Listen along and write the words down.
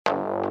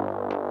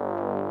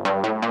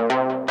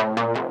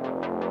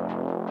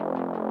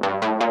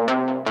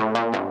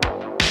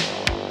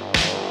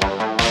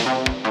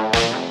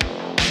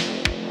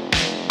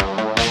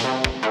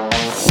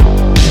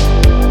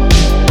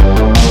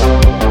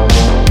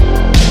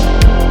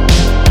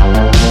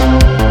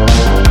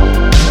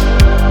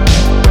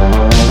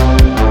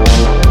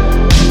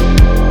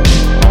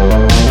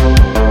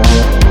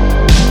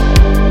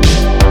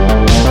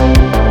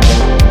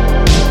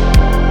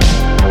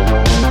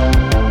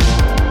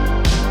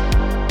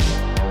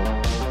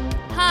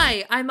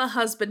I'm a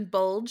husband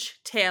bulge,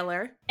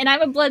 Taylor. And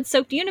I'm a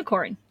blood-soaked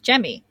unicorn,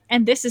 Jemmy.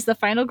 And this is the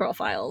Final Girl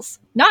Files.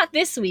 Not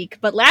this week,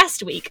 but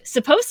last week.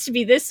 Supposed to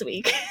be this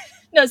week.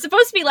 No,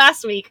 supposed to be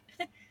last week.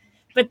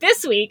 But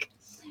this week,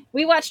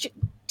 we watched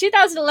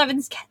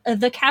 2011's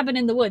The Cabin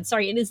in the Woods.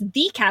 Sorry, it is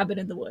The Cabin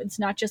in the Woods,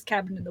 not just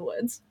Cabin in the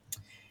Woods.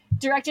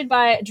 Directed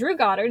by Drew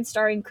Goddard,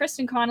 starring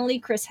Kristen Connolly,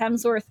 Chris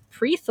Hemsworth,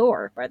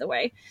 pre-Thor, by the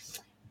way,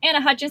 Anna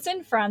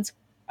Hutchinson, Franz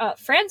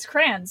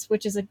Kranz,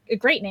 which is a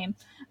great name,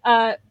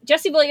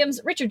 Jesse Williams,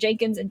 Richard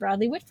Jenkins, and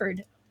Bradley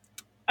Whitford.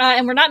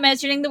 And we're not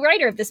mentioning the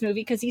writer of this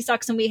movie because he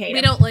sucks and we hate him.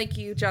 We don't like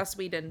you, Joss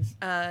Whedon.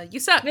 You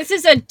suck. This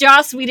is a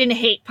Joss Whedon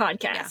hate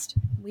podcast.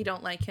 Yeah, we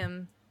don't like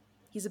him.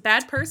 He's a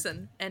bad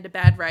person and a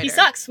bad writer. He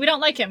sucks. We don't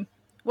like him.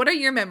 What are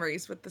your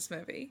memories with this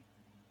movie?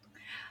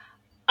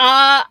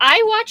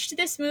 I watched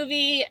this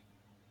movie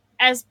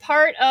as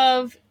part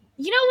of,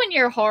 when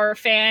you're a horror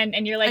fan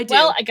and you're like,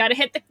 I gotta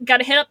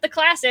hit up the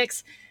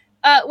classics,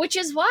 which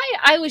is why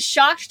I was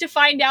shocked to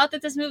find out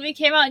that this movie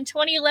came out in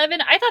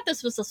 2011. I thought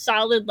this was a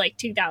solid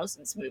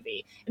 2000s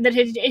movie and that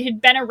it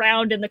had been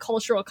around in the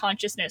cultural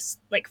consciousness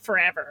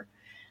forever.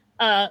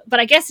 But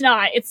I guess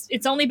not.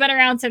 It's only been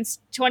around since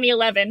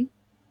 2011.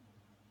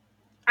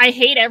 I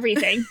hate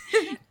everything.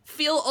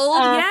 Feel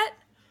old yet?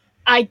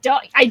 I do,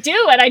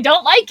 and I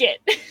don't like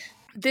it.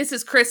 This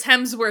is Chris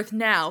Hemsworth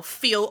now.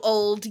 Feel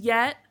old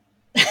yet?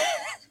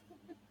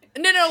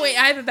 No, wait,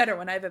 I have a better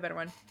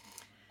one.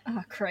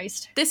 Oh,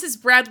 Christ. This is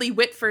Bradley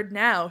Whitford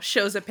now.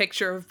 Shows a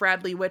picture of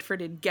Bradley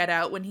Whitford in Get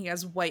Out when he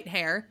has white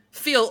hair.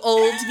 Feel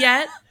old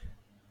yet?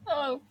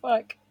 Oh,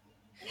 fuck.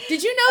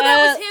 Did you know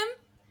that was him?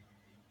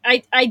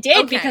 I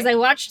did, because I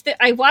watched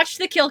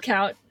the kill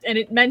count and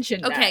it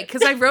mentioned that. Okay,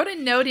 because I wrote a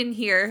note in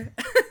here.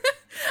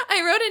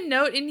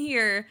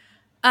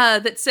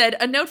 That said,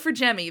 a note for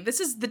Jemmy. This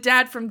is the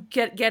dad from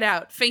Get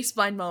Out.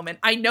 Faceblind moment.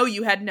 I know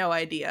you had no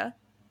idea.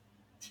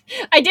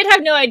 I did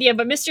have no idea,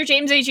 but Mr.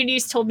 James A.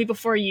 Janice told me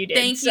before you did.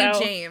 Thank you,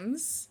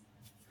 James.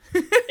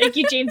 Thank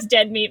you, James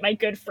Deadmeat, my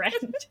good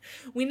friend.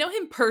 We know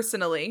him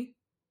personally.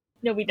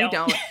 No, we don't.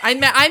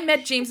 I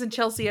met James and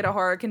Chelsea at a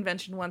horror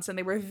convention once, and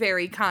they were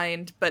very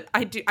kind, but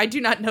I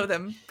do not know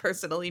them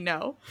personally,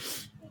 no.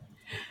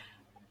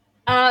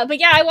 But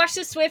yeah, I watched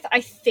this with,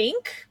 I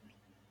think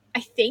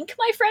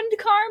my friend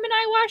Carm and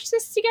I watched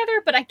this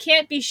together, but I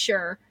can't be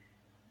sure.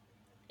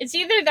 It's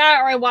either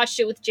that or I watched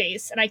it with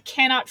Jace, and I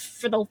cannot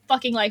for the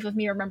fucking life of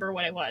me remember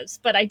what it was.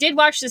 But I did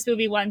watch this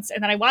movie once,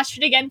 and then I watched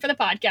it again for the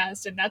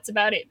podcast, and that's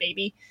about it,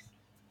 baby.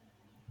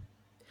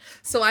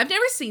 So I've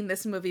never seen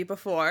this movie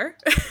before.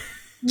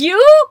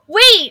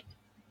 Wait!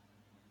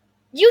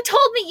 You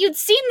told me you'd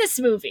seen this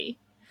movie.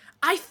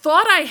 I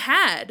thought I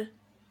had.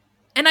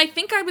 And I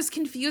think I was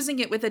confusing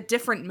it with a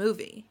different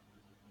movie.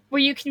 Were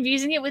you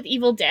confusing it with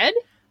Evil Dead?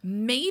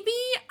 Maybe?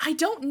 I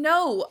don't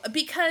know.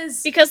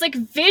 Because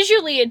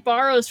visually it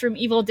borrows from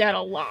Evil Dead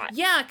a lot.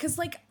 Yeah, because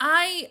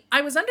I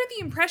was under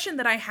the impression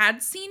that I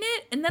had seen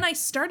it, and then I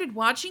started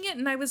watching it,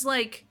 and I was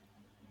like,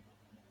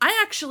 I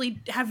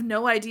actually have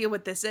no idea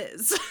what this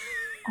is.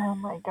 Oh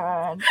my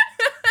god.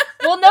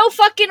 Well, no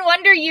fucking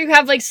wonder you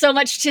have so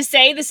much to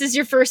say. This is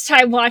your first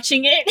time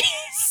watching it.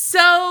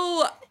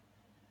 So,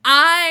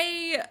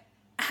 I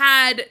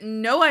had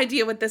no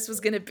idea what this was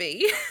going to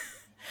be.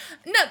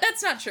 No,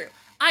 that's not true.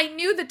 I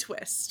knew the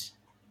twist.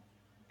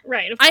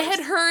 Right, of course. I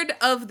had heard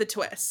of the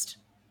twist.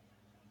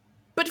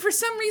 But for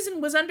some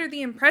reason was under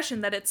the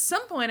impression that at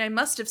some point I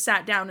must have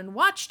sat down and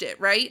watched it,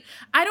 right?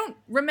 I don't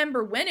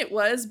remember when it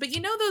was, but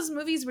you know those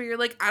movies where you're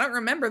like, I don't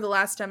remember the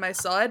last time I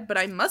saw it, but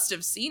I must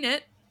have seen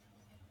it.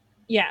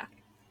 Yeah.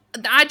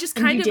 I just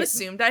kind of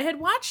assumed I had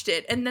watched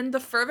it. And then the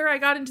further I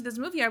got into this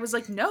movie, I was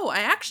like, no, I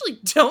actually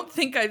don't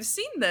think I've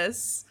seen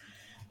this.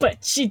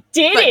 But she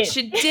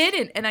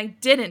didn't. And I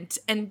didn't.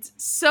 And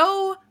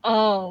so...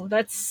 Oh,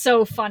 that's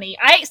so funny.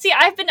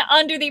 I've been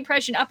under the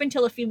impression up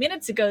until a few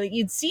minutes ago that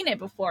you'd seen it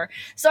before.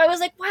 So I was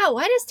like, wow,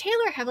 why does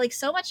Taylor have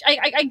so much...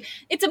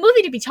 It's a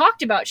movie to be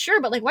talked about, sure,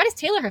 but why does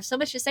Taylor have so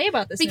much to say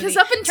about this because movie?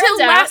 Up until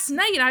last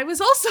night, I was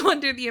also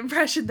under the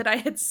impression that I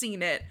had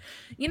seen it.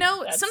 You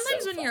know,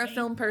 sometimes when you're a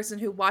film person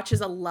who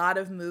watches a lot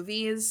of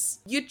movies,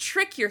 you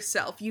trick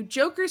yourself. You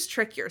jokers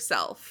trick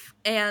yourself.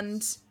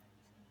 And...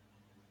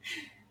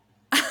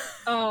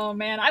 Oh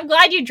man, I'm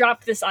glad you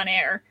dropped this on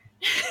air.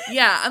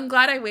 Yeah, I'm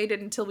glad I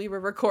waited until we were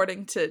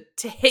recording to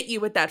hit you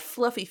with that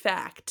fluffy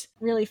fact.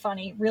 Really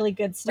funny, really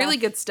good stuff. Really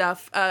good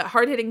stuff.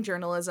 Hard-hitting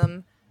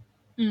journalism.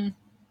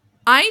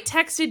 I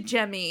texted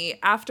Jemmy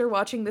after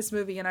watching this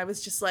movie and I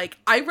was just like,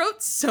 I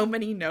wrote so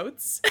many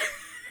notes.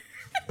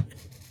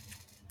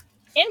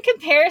 In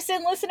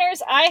comparison,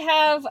 listeners, I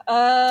have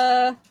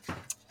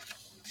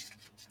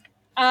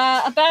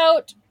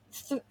about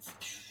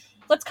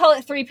let's call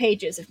it 3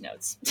 pages of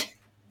notes.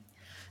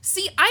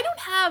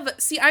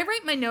 I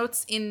write my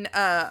notes in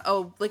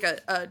a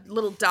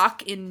little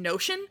doc in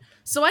Notion,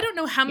 so I don't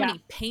know how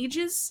many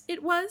pages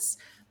it was,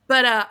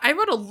 but I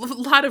wrote a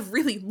lot of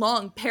really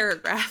long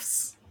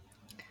paragraphs.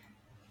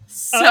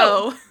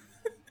 So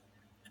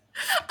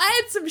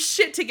I had some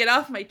shit to get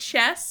off my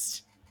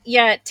chest.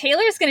 Yeah,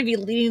 Taylor's going to be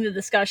leading the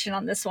discussion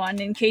on this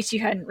one, in case you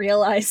hadn't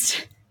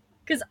realized.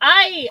 Because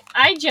I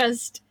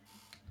just...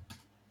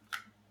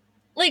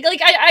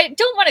 I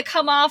don't want to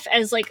come off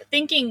as, like,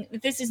 thinking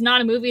that this is not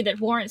a movie that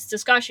warrants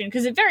discussion,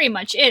 because it very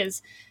much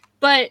is.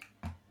 But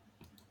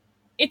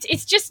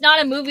it's just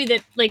not a movie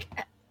that, like,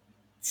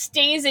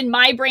 stays in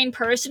my brain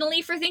personally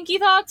for thinky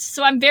thoughts,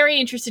 so I'm very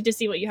interested to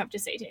see what you have to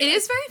say, Taylor. It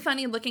is very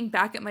funny looking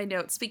back at my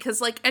notes,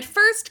 because, like, at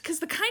first, because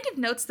the kind of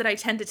notes that I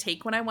tend to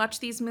take when I watch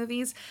these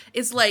movies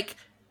is, like,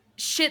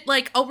 shit,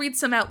 like, I'll read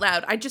some out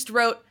loud. I just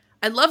wrote,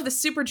 I love the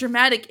super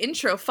dramatic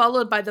intro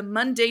followed by the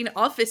mundane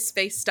office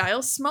space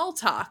style small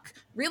talk.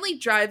 Really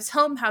drives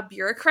home how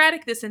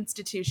bureaucratic this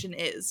institution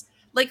is.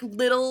 Like,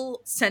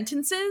 little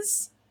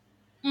sentences.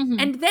 Mm-hmm.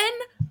 And then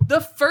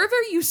the further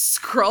you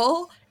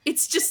scroll,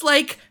 it's just,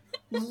 like,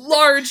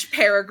 large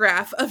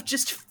paragraph of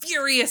just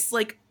furious,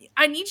 like,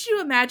 I need you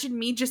to imagine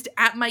me just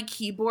at my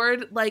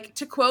keyboard, like,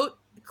 to quote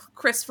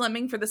Chris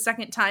Fleming for the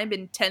second time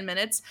in 10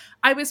 minutes,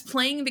 I was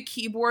playing the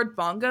keyboard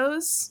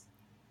bongos.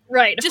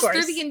 Right, of just course.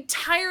 through the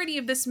entirety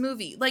of this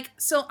movie. Like,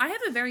 so I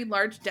have a very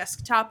large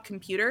desktop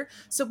computer,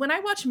 so when I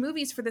watch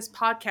movies for this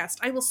podcast,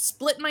 I will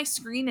split my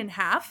screen in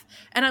half,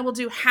 and I will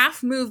do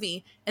half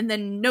movie, and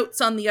then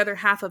notes on the other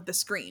half of the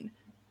screen.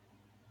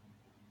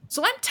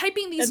 So I'm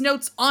typing these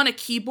notes on a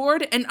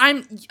keyboard, and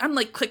I'm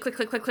like, click, click,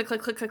 click, click, click,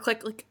 click, click, click,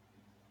 click, like,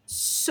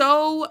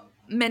 so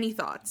many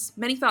thoughts.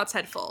 Many thoughts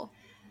head full.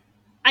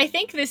 I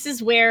think this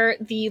is where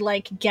the,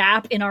 like,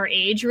 gap in our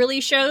age really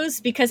shows,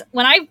 because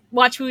when I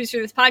watch movies for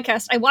this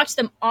podcast, I watch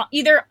them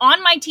either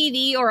on my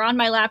TV or on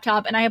my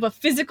laptop, and I have a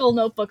physical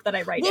notebook that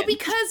I write in. Well,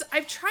 because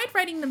I've tried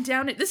writing them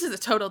down. This is a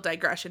total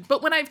digression,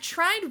 but when I've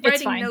tried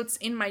writing notes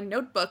in my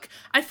notebook,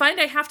 I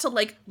find I have to,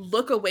 like,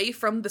 look away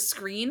from the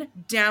screen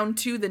down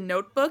to the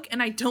notebook,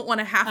 and I don't want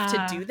to have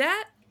to do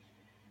that.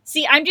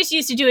 See, I'm just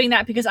used to doing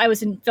that because I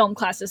was in film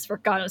classes for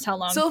God knows how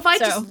long. So if I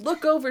just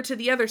look over to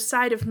the other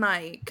side of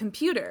my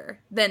computer,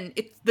 then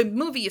the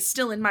movie is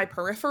still in my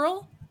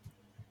peripheral.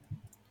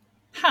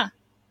 Huh.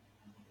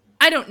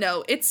 I don't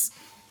know. It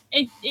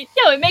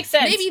makes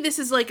sense. Maybe this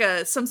is like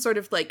some sort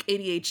of, like,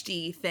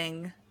 ADHD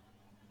thing.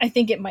 I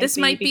think it might be. This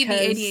might be the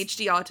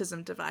ADHD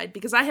autism divide,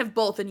 because I have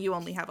both and you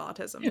only have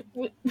autism.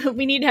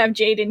 We need to have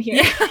Jade in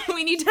here. Yeah,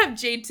 we need to have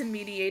Jade to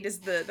mediate as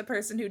the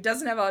person who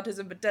doesn't have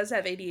autism but does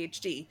have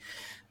ADHD.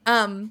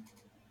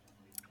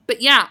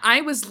 But yeah,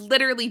 I was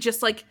literally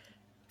just, like,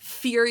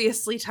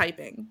 furiously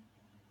typing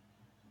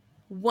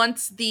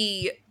once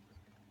the,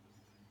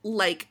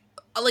 like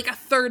a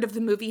third of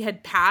the movie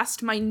had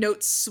passed. My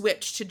notes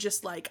switched to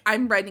just, like,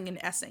 I'm writing an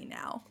essay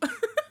now.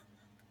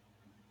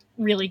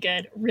 Really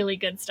good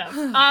stuff.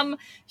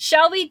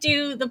 Shall we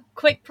do the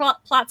quick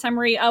plot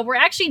summary? We're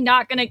actually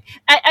not gonna,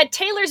 at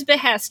Taylor's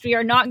behest, we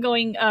are not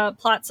going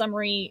plot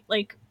summary,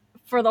 like,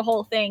 for the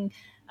whole thing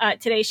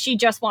today. She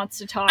just wants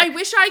to talk. I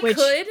wish I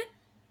could,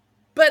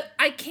 but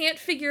I can't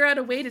figure out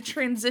a way to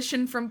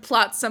transition from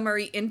plot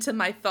summary into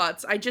my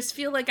thoughts. I just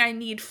feel like I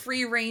need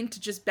free reign to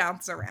just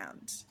bounce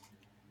around.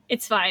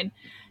 It's fine.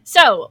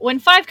 So, when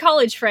 5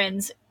 college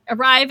friends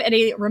arrive at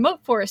a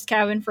remote forest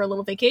cabin for a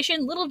little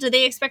vacation, little do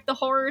they expect the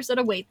horrors that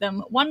await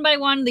them. One by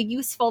one, the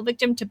youths fall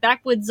victim to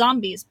backwoods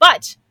zombies.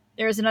 But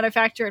there is another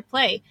factor at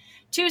play.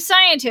 2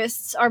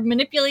 scientists are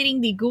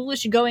manipulating the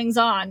ghoulish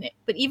goings-on,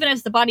 but even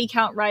as the body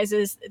count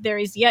rises, there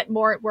is yet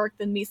more at work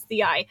than meets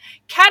the eye.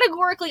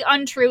 Categorically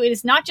untrue. It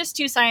is not just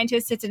 2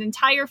 scientists. It's an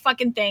entire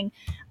fucking thing.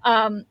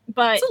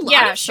 But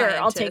yeah, sure,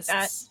 I'll take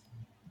that.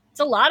 It's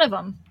a lot of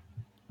them.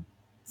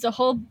 It's a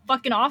whole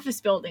fucking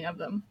office building of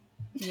them.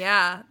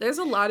 Yeah, there's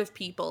a lot of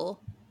people.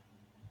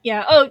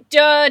 Yeah. Oh,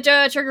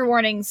 trigger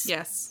warnings.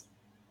 Yes.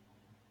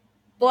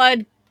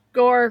 Blood,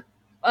 gore,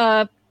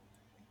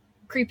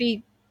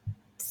 creepy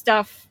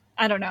stuff.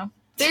 I don't know.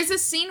 There's a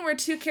scene where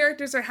 2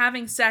 characters are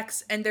having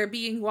sex and they're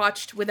being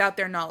watched without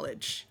their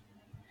knowledge.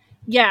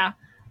 Yeah.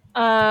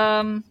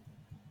 I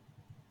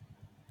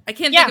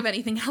can't think of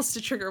anything else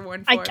to trigger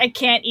warn for. I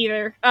can't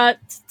either.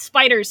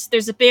 Spiders.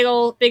 There's a big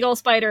ol'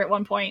 spider at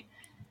one point.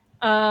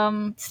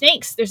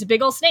 Snakes. There's a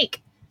big ol'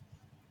 snake.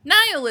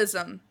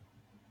 Nihilism.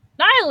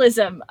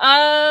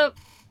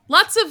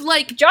 Lots of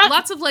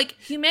like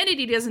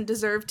humanity doesn't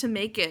deserve to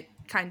make it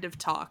kind of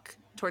talk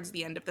towards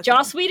the end of the film.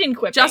 Joss Whedon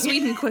quipping. Joss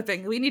Whedon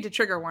quipping. We need to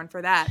trigger warn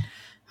for that.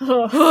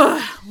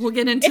 We'll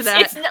get into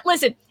that.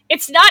 Listen,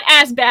 it's not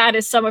as bad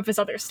as some of his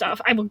other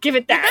stuff. I will give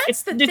it that.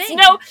 That's the thing.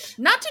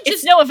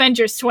 It's no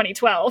Avengers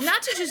 2012.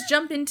 Not to just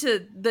jump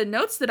into the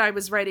notes that I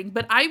was writing,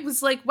 but I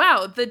was like,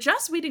 wow, the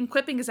Joss Whedon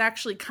quipping is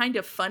actually kind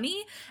of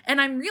funny, and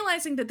I'm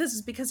realizing that this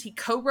is because he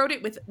co-wrote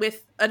it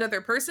with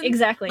another person.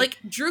 Exactly. Like,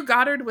 Drew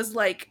Goddard was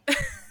like,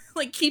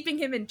 like keeping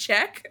him in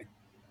check.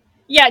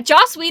 Yeah,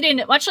 Joss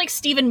Whedon, much like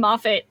Stephen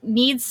Moffat,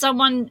 needs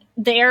someone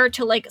there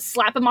to, like,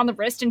 slap him on the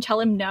wrist and tell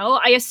him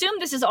no. I assume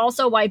this is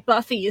also why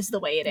Buffy is the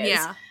way it is.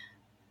 Yeah.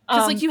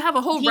 Because, like, you have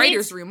a whole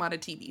writer's room on a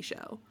TV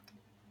show.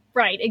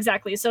 Right,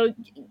 exactly. So,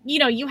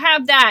 you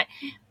have that.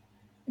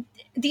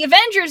 The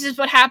Avengers is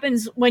what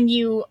happens when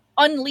you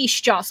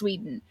unleash Joss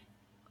Whedon.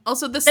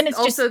 Also, Then it's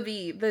also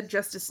the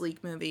Justice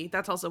League movie.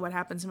 That's also what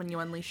happens when you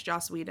unleash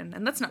Joss Whedon,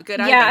 and that's not good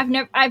either.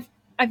 Yeah,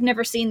 I've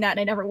never seen that. And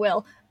I never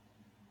will.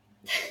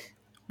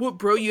 What,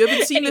 bro? You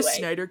haven't seen Anyway. the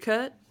Snyder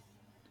Cut?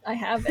 I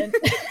haven't.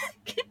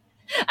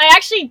 I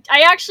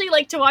actually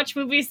like to watch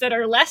movies that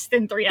are less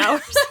than 3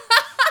 hours.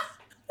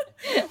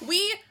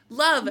 We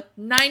love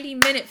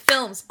 90-minute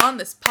films on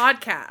this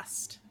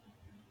podcast.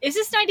 Is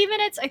this 90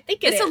 minutes? I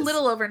think it's a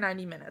little over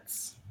 90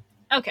 minutes.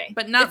 Okay.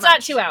 But not It's much.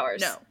 not 2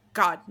 hours. No.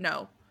 God,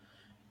 no.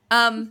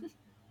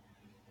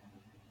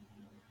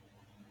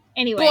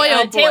 Anyway, boy,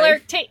 oh boy. Taylor,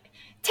 take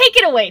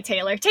it away,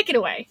 Taylor. Take it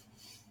away.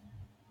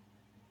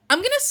 I'm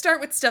going to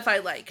start with stuff I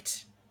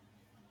liked.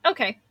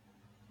 Okay.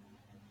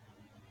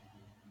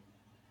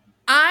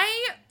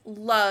 I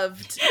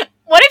loved...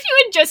 What if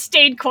you had just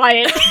stayed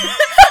quiet?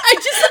 I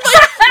just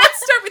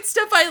let's start with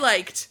stuff I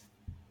liked.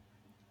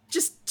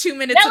 Just 2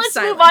 minutes Now of let's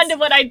silence. move on to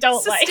what I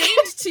don't like.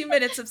 Sustained 2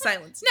 minutes of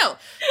silence. No,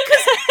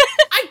 because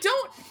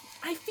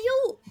I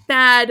feel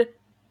bad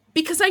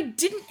because I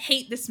didn't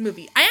hate this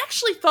movie. I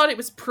actually thought it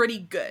was pretty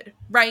good,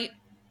 right?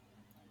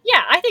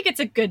 Yeah, I think it's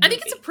a good movie. I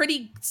think it's a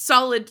pretty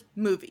solid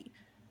movie.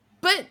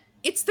 But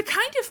it's the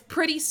kind of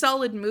pretty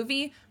solid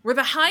movie where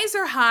the highs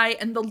are high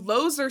and the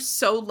lows are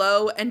so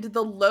low, and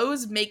the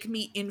lows make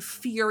me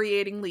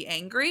infuriatingly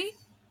angry.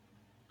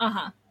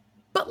 Uh-huh.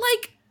 But,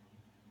 like,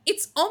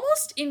 it's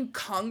almost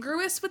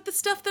incongruous with the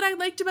stuff that I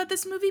liked about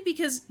this movie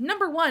because,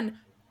 number one,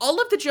 all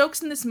of the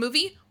jokes in this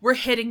movie were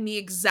hitting me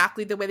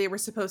exactly the way they were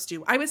supposed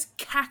to. I was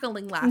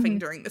cackling laughing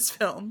during this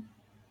film.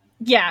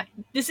 Yeah,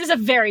 this is a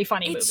very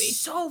funny movie. It's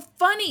so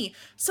funny.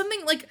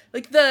 Something like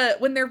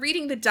when they're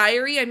reading the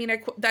diary. I mean,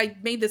 I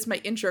made this my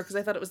intro because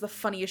I thought it was the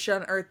funniest shit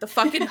on earth. The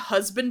fucking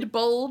husband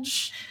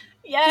bulge.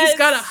 Yes. He's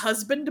got a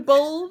husband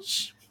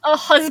bulge. A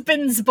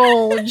husband's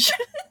bulge.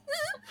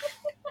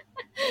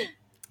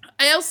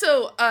 I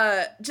also,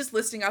 just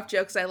listing off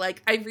jokes I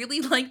like, I really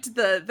liked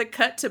the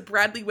cut to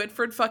Bradley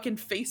Whitford fucking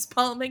face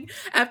palming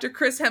after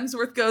Chris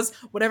Hemsworth goes,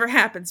 whatever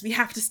happens, we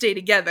have to stay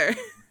together.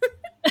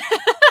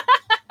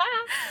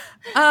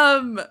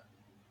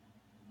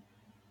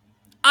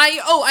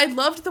 I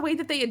loved the way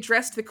that they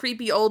addressed the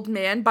creepy old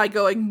man by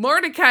going,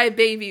 Mordecai,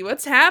 baby,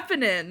 what's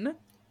happening?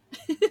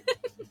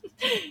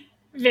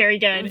 Very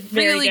good.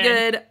 Really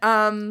good.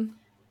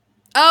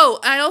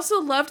 I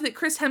also loved that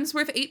Chris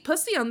Hemsworth ate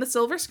pussy on the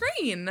silver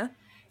screen.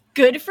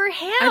 Good for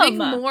him. I think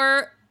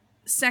more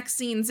sex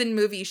scenes in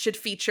movies should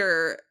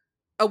feature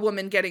a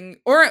woman getting,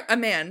 or a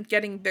man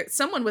getting,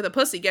 someone with a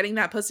pussy getting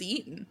that pussy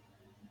eaten.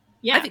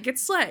 Yeah. I think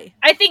it's slay.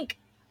 I think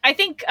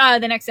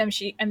the next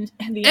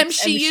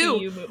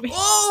MCU movie.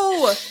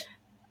 Oh!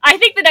 I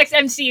think the next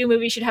MCU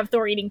movie should have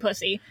Thor eating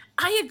pussy.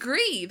 I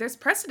agree. There's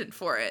precedent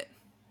for it.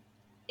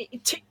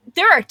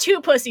 There are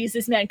 2 pussies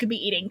this man could be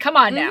eating. Come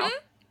on now.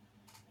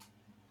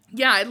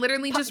 Yeah, I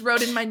literally just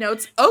wrote in my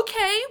notes,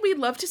 okay, we'd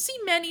love to see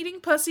men eating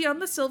pussy on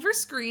the silver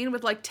screen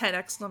with like 10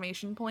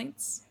 exclamation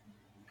points.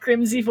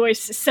 Grimsy voice,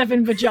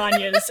 7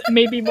 vaginas,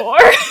 maybe more.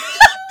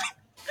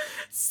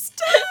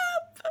 Stop!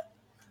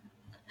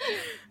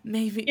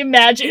 Maybe.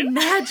 Imagine.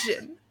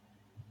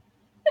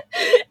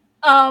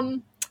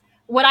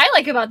 What I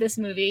like about this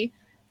movie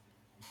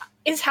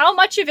is how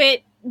much of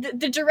it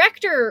the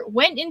director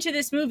went into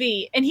this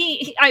movie, and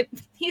he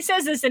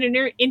says this in an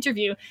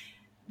interview,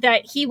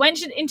 that he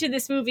went into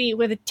this movie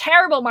with a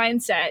terrible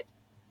mindset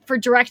for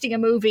directing a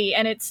movie,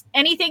 and it's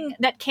anything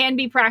that can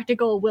be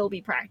practical will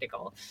be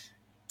practical.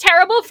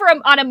 Terrible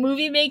on a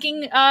movie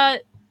making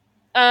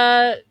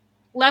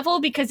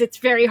level because it's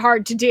very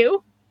hard to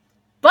do,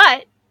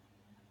 but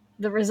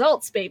the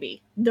results,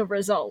 baby, the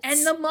results.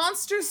 And the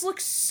monsters look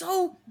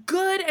so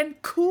good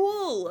and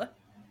cool.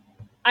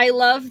 I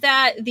love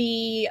that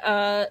the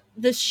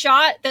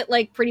shot that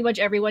like pretty much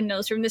everyone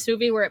knows from this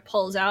movie, where it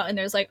pulls out and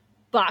there's like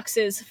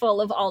boxes full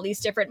of all these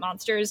different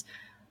monsters,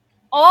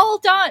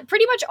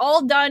 pretty much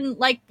all done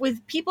like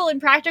with people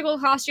in practical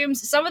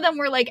costumes. Some of them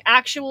were like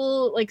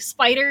actual like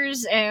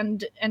spiders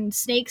and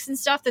snakes and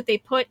stuff that they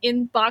put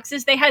in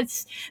boxes. They had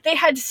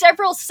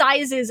several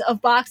sizes of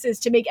boxes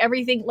to make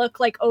everything look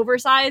like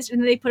oversized, and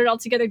then they put it all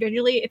together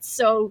digitally. It's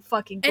so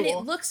fucking cool. And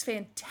it looks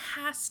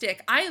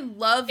fantastic. It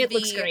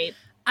looks great.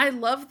 I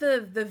love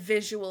the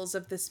visuals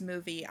of this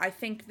movie. I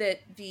think that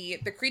the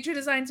creature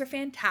designs are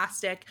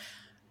fantastic.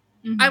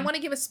 Mm-hmm. I want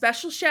to give a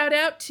special shout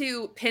out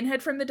to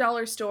Pinhead from the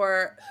Dollar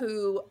Store,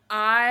 who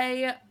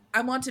I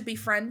want to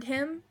befriend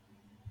him.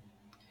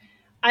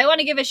 I want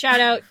to give a shout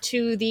out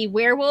to the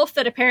werewolf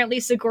that apparently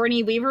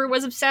Sigourney Weaver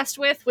was obsessed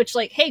with, which,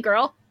 like, hey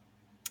girl,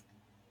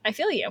 I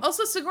feel you.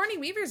 Also, Sigourney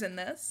Weaver's in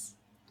this.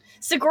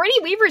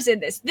 Sigourney Weaver's in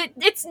this.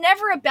 It's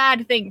never a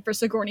bad thing for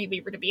Sigourney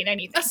Weaver to be in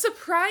anything. A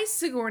surprise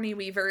Sigourney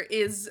Weaver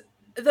is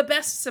the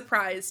best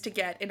surprise to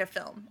get in a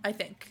film, I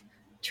think.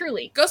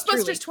 Truly.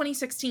 Ghostbusters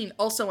 2016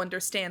 also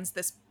understands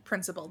this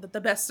principle, that the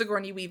best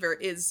Sigourney Weaver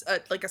is a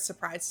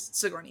surprise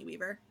Sigourney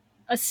Weaver.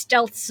 A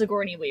stealth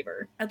Sigourney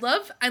Weaver. I'd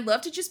love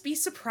to just be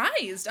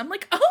surprised. I'm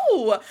like,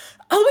 oh,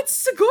 it's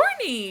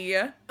Sigourney.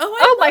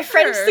 Oh, my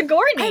friend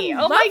Sigourney.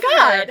 Oh my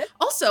god.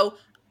 Also,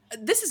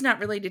 this is not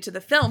related to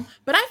the film,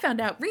 but I found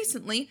out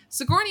recently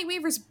Sigourney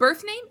Weaver's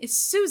birth name is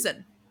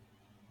Susan.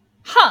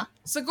 Huh.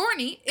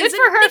 Sigourney Good is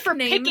for a her for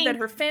nickname picking- that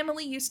her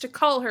family used to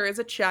call her as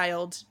a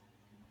child.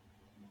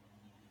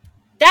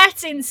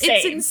 That's insane.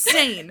 It's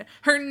insane.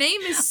 Her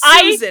name is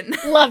I Susan.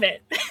 love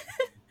it.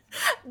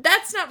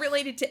 That's not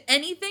related to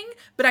anything,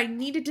 but I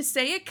needed to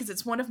say it because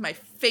it's one of my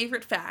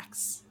favorite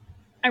facts.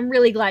 I'm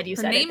really glad you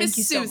Her said it. name Thank is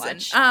you so Susan.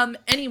 much.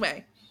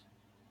 Anyway.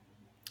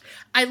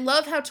 I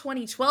love how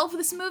 2012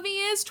 this movie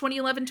is,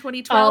 2011,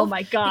 2012. Oh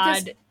my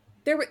god.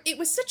 It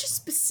was such a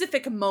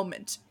specific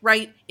moment,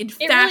 right? In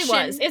It fashion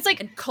really was. It's like,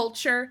 and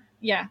culture.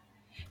 yeah.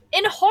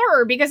 In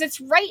horror, because it's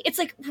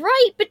like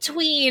right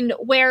between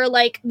where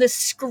like the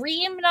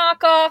Scream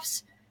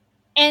knockoffs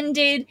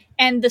ended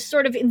and the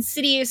sort of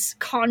Insidious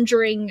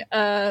Conjuring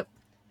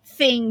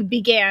thing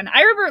began.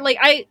 I remember, like,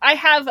 I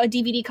have a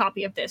DVD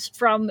copy of this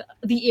from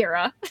the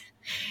era.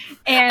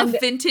 And a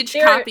vintage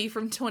copy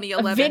from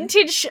 2011.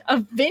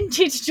 A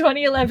vintage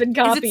 2011 copy of Cabin in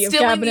the Woods. Is it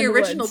still in the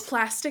original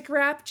plastic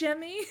wrap,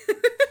 Jemmy?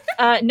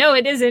 No,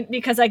 it isn't,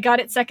 because I got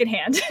it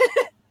secondhand.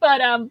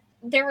 But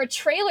there were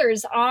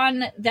trailers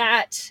on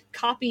that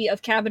copy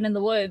of Cabin in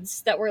the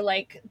Woods that were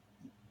like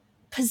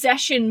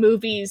possession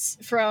movies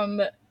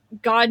from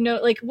God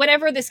knows, like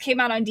whenever this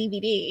came out on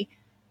DVD.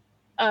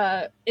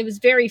 It was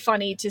very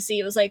funny to see.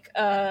 It was like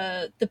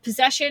The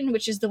Possession,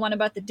 which is the one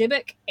about the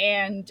Dybbuk,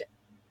 and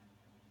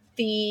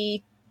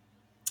the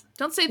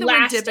Don't say the word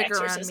Last Dybbuk around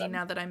me Exorcism.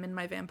 now that I'm in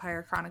my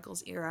Vampire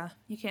Chronicles era.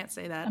 You can't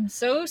say that. I'm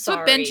so That's what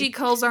sorry. Benji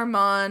calls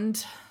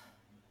Armand.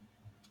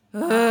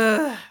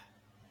 Ugh.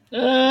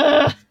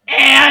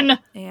 Anne.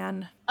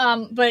 Anne.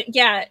 But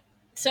yeah,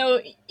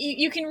 so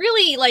you can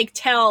really like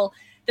tell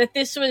that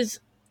this was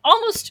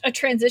almost a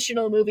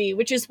transitional movie,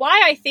 which is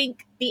why I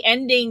think the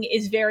ending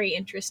is very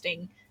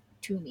interesting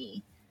to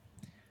me.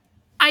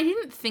 I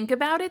didn't think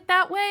about it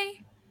that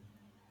way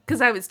because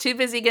I was too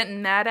busy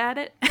getting mad at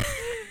it.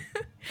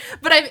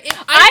 But I'm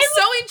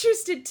so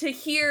interested to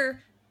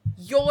hear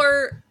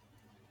your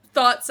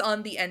thoughts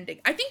on the ending.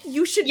 I think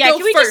you should go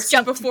first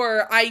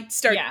before I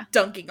start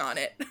dunking on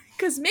it,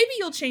 because maybe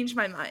you'll change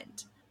my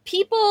mind.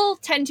 People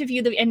tend to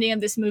view the ending of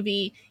this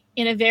movie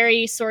in a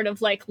very sort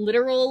of like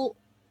literal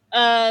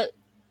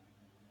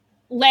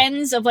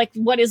lens of like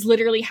what is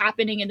literally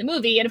happening in the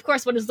movie. And of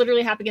course, what is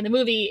literally happening in the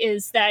movie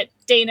is that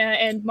Dana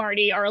and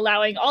Marty are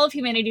allowing all of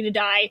humanity to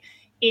die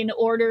in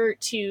order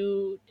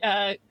to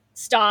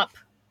stop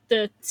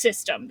the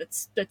system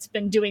that's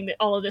been doing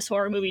all of this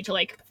horror movie to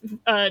like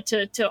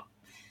to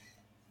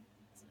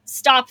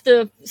stop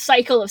the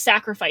cycle of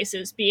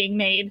sacrifices being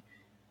made.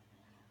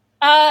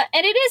 And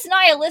it is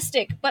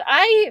nihilistic, but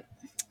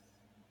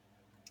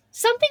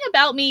something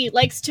about me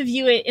likes to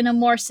view it in a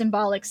more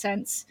symbolic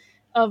sense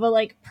of a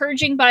like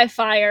purging by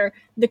fire.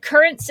 The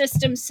current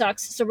system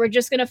sucks, so we're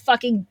just gonna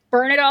fucking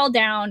burn it all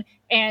down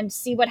and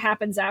see what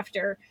happens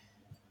after.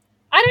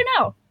 I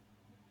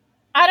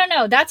don't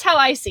know. That's how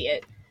I see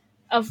it.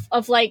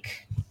 Of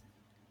like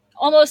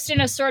almost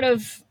in a sort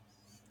of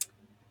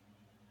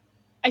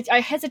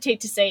I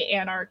hesitate to say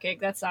anarchic.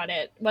 That's not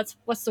it. What's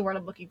the word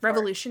I'm looking for?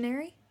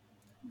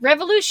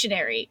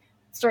 Revolutionary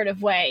sort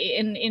of way.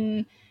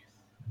 In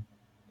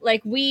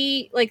like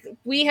we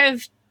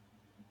have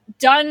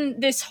done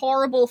this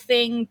horrible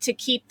thing to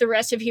keep the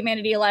rest of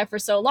humanity alive for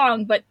so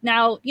long, but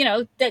now, you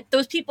know, that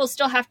those people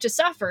still have to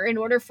suffer in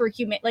order for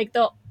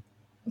the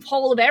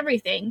whole of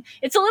everything.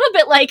 It's a little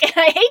bit like, and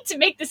I hate to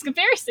make this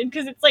comparison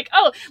because it's like,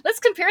 oh, let's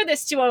compare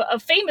this to a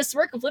famous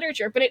work of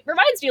literature, but it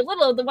reminds me a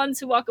little of The Ones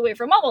Who Walk Away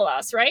from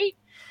Omelas, right?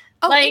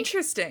 Oh, like,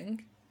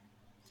 interesting.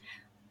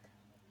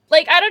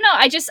 Like, I don't know.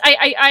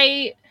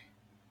 I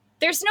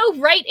there's no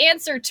right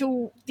answer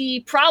to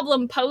the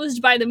problem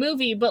posed by the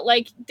movie, but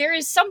like there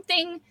is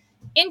something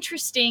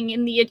interesting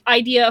in the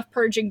idea of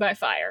purging by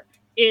fire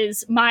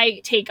is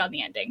my take on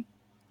the ending.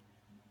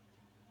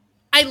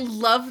 I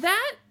love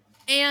that.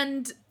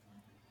 And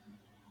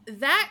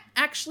that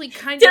actually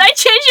kind of... Did I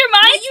change your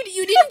mind? No,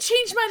 you didn't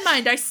change my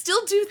mind. I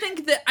still do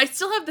think that I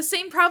still have the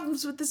same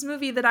problems with this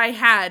movie that I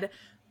had.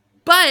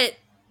 But,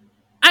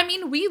 I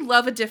mean, we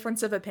love a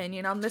difference of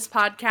opinion on this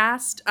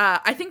podcast.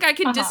 I think I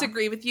can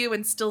disagree with you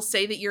and still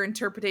say that your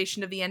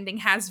interpretation of the ending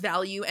has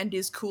value and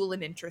is cool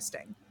and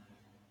interesting.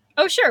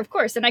 Oh, sure, of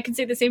course. And I can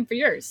say the same for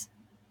yours.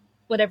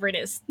 Whatever it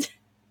is.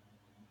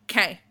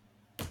 Okay.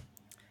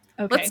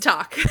 Let's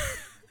talk.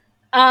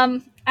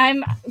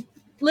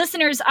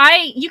 Listeners,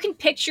 you can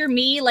picture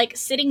me like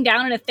sitting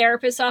down in a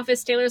therapist's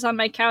office. Taylor's on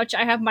my couch.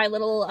 I have my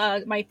little,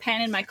 my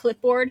pen and my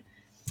clipboard.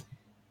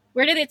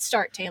 Where did it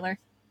start, Taylor?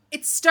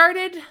 It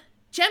started,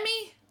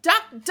 Jemmy,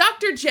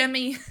 Dr.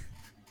 Jemmy.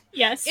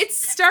 Yes. It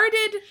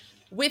started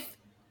with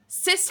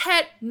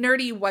cishet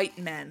nerdy white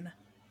men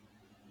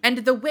and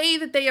the way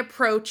that they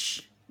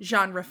approach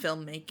genre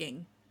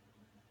filmmaking.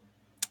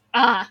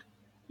 Ah,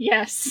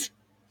 yes.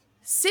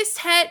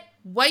 Cishet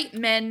white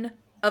men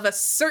of a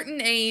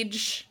certain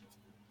age,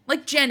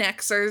 like Gen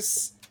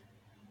Xers,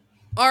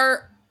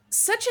 are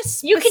such a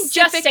specific... You can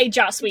just say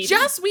Joss Whedon.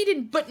 Joss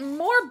Whedon, but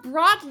more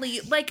broadly,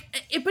 but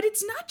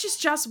it's not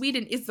just Joss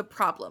Whedon is the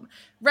problem,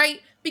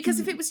 right? Because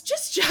if it was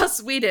just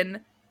Joss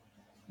Whedon,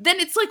 then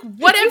it's like,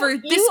 whatever,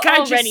 this guy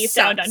just already sucks.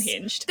 sound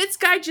unhinged. This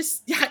guy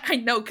just... I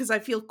know, because I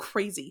feel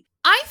crazy.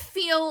 I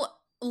feel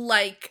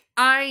like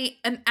I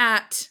am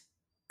at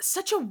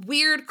such a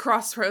weird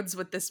crossroads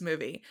with this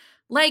movie.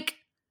 Like,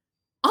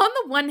 on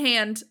the one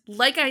hand,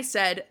 like I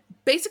said,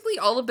 basically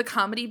all of the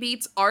comedy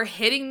beats are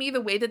hitting me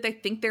the way that they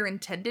think they're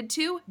intended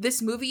to.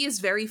 This movie is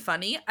very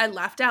funny. I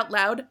laughed out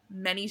loud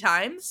many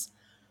times.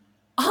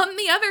 On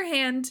the other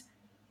hand,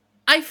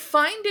 I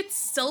find its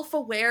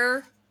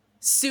self-aware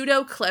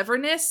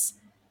pseudo-cleverness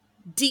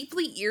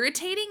deeply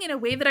irritating in a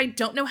way that I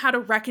don't know how to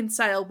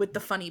reconcile with the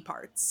funny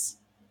parts.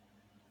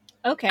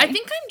 Okay. I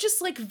think I'm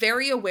just, like,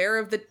 very aware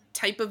of the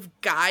type of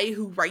guy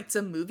who writes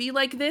a movie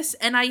like this,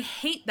 and I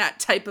hate that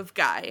type of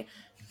guy.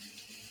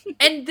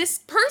 And this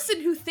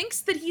person who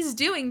thinks that he's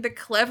doing the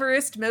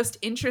cleverest, most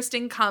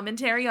interesting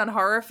commentary on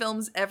horror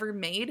films ever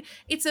made,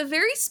 it's a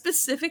very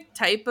specific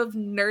type of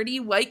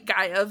nerdy white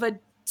guy of a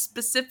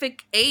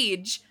specific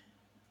age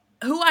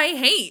who I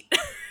hate.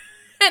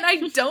 And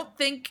I don't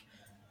think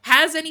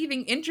has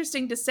anything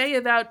interesting to say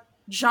about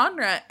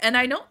genre. And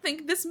I don't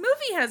think this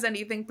movie has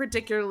anything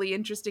particularly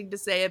interesting to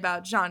say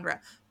about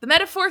genre. The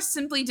metaphor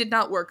simply did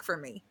not work for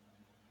me.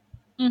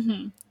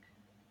 Mm-hmm.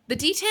 The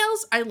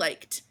details I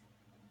liked.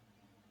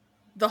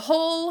 The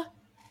whole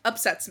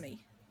upsets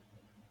me.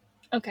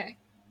 Okay.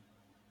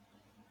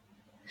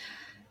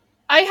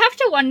 I have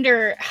to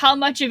wonder how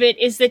much of it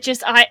is that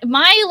just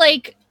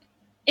my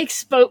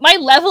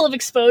level of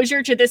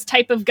exposure to this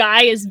type of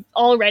guy is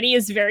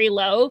very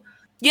low.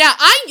 Yeah,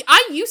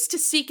 I used to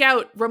seek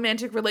out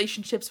romantic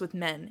relationships with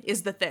men,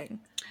 is the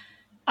thing.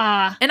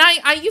 And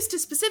I used to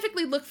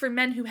specifically look for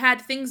men who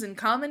had things in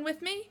common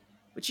with me,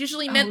 which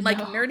usually meant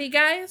nerdy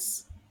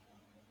guys.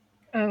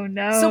 Oh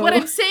no. So what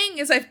I'm saying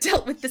is I've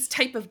dealt with this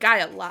type of guy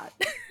a lot.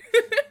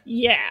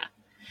 Yeah.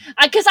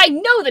 Because I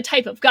know the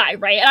type of guy,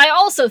 right? And I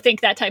also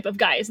think that type of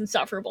guy is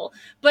insufferable.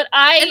 But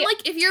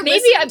if you're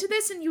listening to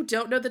this and you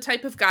don't know the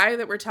type of guy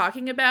that we're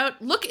talking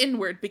about, look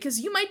inward, because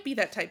you might be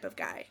that type of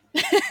guy.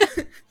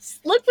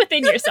 Look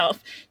within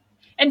yourself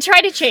and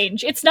try to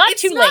change. It's not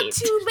too late.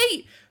 It's not too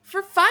late.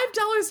 For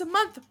 $5 a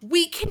month,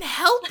 we can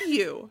help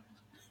you.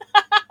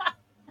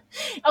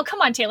 Oh,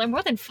 come on, Taylor.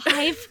 More than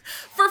 5?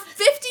 For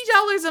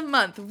 $50 a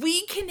month,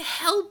 we can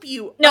help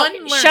you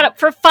unlearn. Shut up.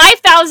 For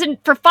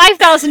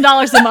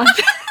 $5,000 a month.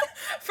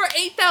 For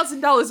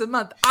 $8,000 a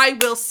month, I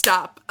will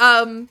stop.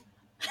 Oh,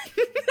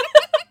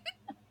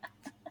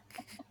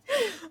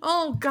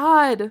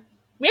 God.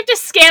 We have to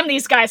scam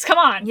these guys. Come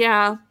on.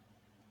 Yeah.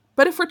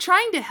 But if we're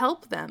trying to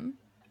help them...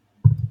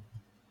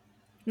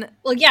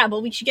 Well, yeah,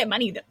 but we should get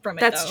money from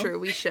it, That's true.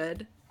 We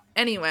should.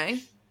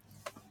 Anyway...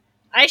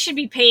 I should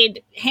be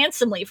paid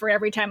handsomely for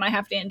every time I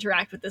have to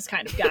interact with this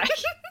kind of guy.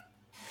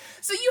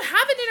 So you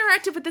haven't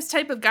interacted with this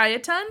type of guy a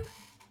ton?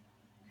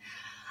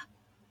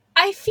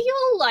 I feel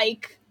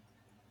like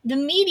the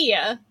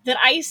media that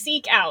I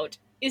seek out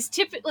is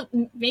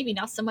typically, maybe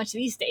not so much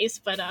these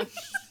days, but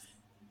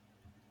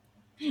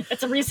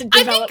that's a recent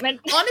development.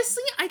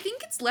 Honestly, I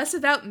think it's less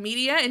about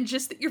media and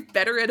just that you're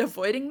better at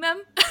avoiding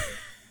them.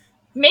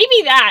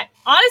 Maybe that.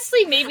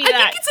 Honestly, maybe that.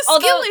 I think it's a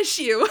skill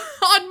issue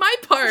on my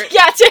part.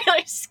 Yeah, Taylor,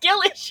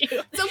 skill issue.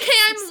 It's okay,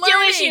 I'm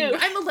learning.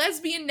 I'm a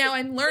lesbian now,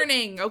 I'm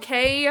learning,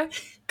 okay?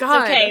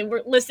 God. It's okay,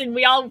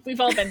 we've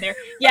all been there.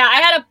 Yeah,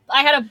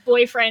 I had a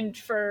boyfriend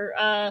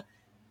for,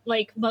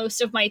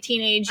 most of my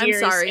teenage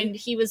years. I'm sorry. And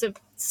he was a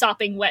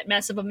sopping wet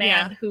mess of a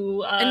man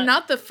who... and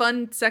not the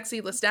fun,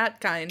 sexy Lestat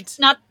kind.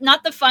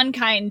 Not the fun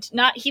kind.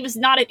 He was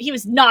not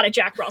a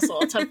Jack Russell,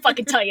 I'll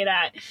fucking tell you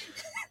that.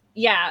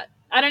 Yeah.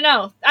 I don't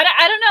know.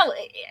 I don't know.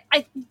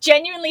 I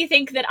genuinely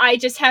think that I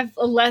just have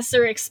a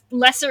lesser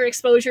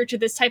exposure to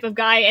this type of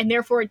guy, and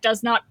therefore it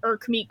does not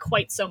irk me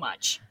quite so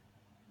much.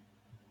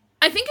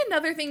 I think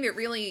another thing that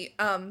really,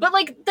 but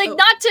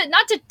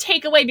not to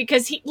take away,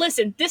 because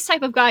this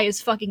type of guy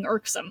is fucking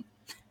irksome.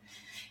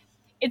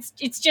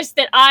 It's just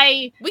that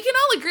we can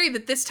all agree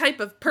that this type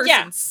of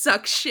person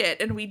sucks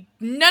shit, and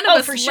none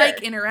of us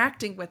like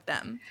interacting with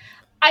them.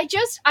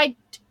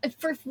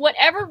 For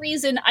whatever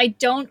reason, I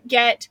don't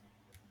get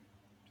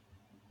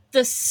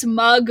the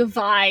smug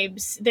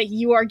vibes that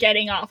you are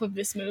getting off of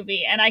this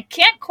movie. And I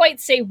can't quite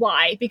say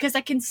why, because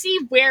I can see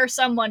where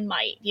someone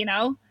might, you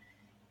know?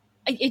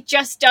 It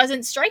just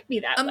doesn't strike me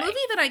that way. A movie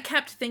that I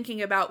kept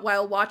thinking about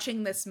while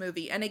watching this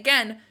movie, and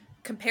again,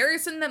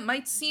 comparison that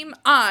might seem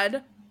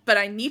odd, but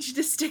I need you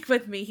to stick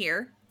with me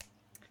here.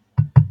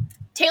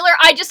 Taylor,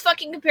 I just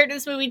fucking compared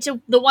this movie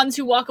to The Ones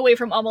Who Walk Away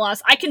from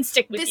Omelas. I can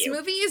stick with you. This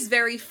movie is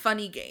very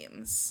Funny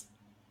Games.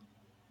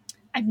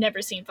 I've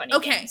never seen Funny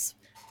Games.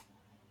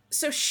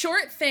 So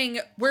short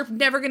thing, we're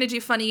never going to do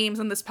funny games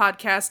on this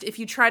podcast. If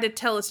you try to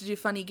tell us to do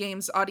funny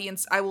games,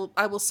 audience, I will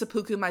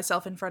seppuku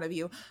myself in front of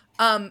you.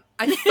 I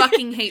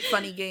fucking hate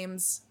funny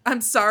games.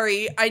 I'm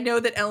sorry. I know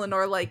that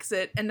Eleanor likes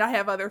it, and I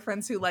have other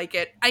friends who like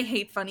it. I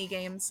hate Funny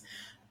Games.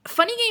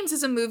 Funny Games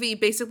is a movie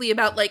basically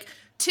about,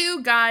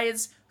 two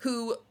guys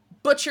who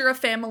butcher a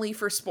family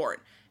for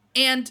sport.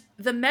 And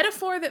the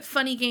metaphor that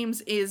Funny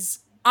Games is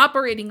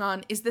operating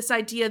on is this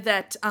idea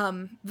that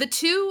the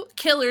two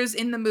killers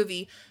in the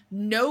movie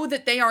know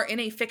that they are in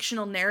a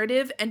fictional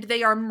narrative and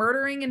they are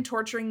murdering and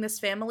torturing this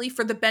family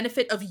for the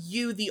benefit of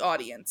you, the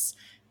audience.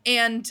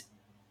 And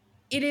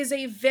it is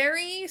a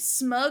very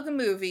smug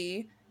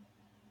movie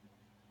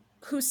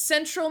whose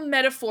central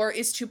metaphor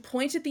is to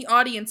point at the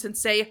audience and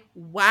say,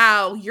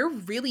 wow, you're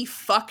really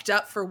fucked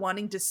up for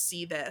wanting to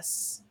see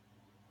this.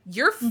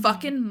 You're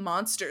fucking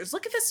monsters.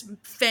 Look at this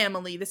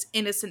family, this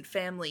innocent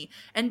family.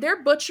 And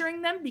they're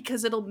butchering them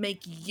because it'll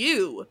make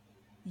you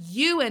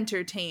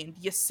entertained,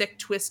 you sick,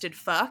 twisted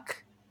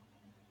fuck.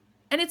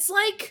 And it's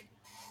like,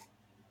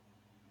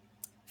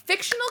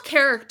 fictional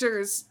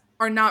characters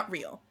are not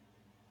real.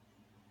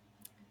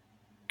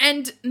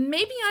 And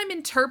maybe I'm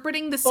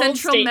interpreting the Bold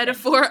central statement.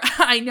 metaphor.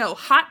 I know,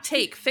 hot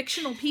take.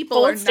 Fictional people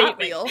Bold are not statement.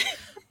 real.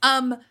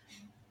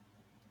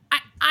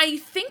 I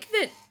think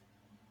that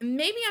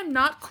maybe I'm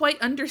not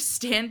quite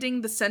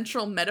understanding the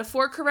central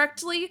metaphor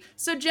correctly.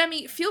 So,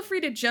 Jemmy, feel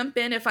free to jump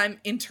in if I'm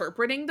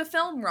interpreting the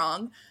film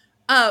wrong,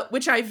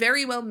 which I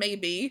very well may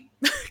be,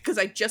 because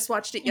I just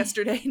watched it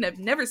yesterday and I've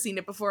never seen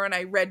it before, and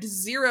I read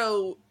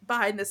zero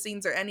behind the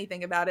scenes or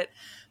anything about it.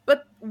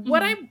 But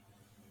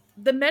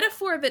the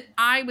metaphor that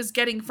I was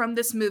getting from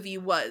this movie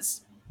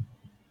was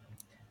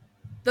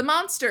the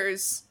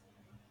monsters,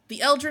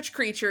 the eldritch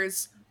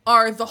creatures,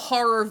 are the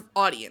horror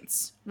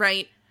audience,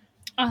 right?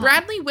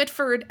 Bradley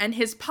Whitford and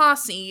his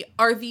posse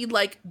are the,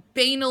 like,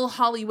 banal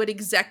Hollywood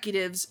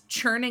executives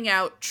churning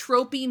out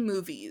tropey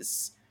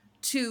movies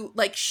to,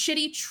 like,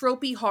 shitty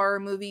tropey horror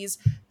movies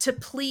to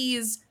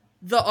please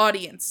the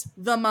audience,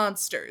 the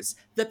monsters,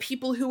 the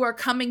people who are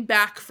coming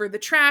back for the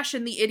trash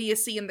and the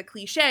idiocy and the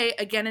cliche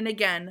again and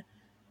again.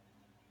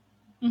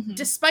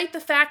 Despite the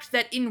fact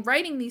that in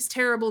writing these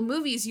terrible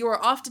movies, you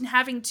are often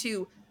having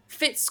to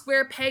fit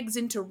square pegs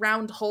into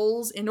round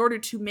holes in order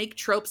to make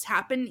tropes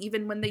happen,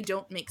 even when they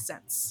don't make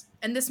sense.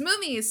 And this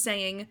movie is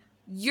saying,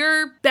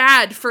 you're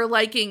bad for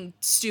liking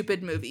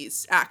stupid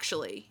movies,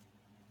 actually.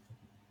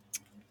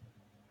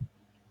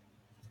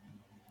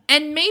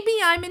 And maybe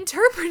I'm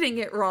interpreting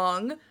it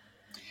wrong,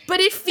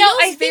 but it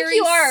feels very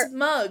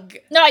smug.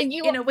 No,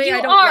 you in a way you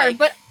I don't are, like.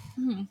 but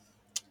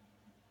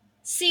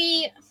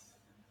see,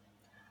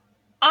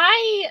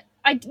 I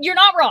you're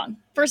not wrong.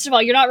 First of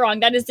all, you're not wrong.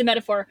 That is the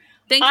metaphor.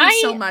 Thank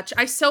you so much.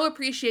 I so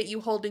appreciate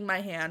you holding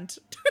my hand.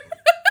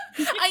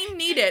 I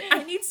need it.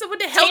 I need someone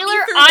to help me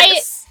through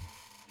this.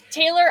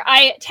 Taylor,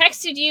 I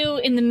texted you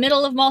in the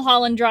middle of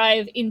Mulholland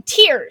Drive in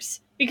tears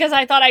because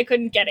I thought I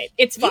couldn't get it.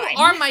 It's fine. You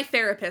are my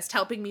therapist,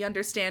 helping me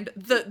understand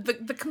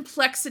the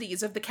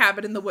complexities of The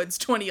Cabin in the Woods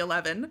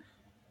 2011.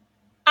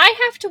 I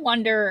have to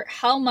wonder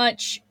how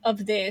much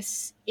of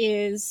this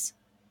is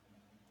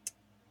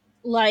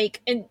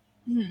like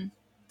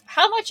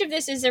how much of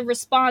this is a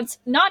response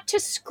not to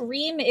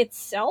Scream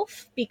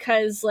itself,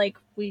 because like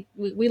we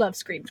love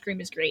Scream. Scream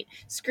is great.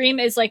 Scream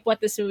is like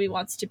what this movie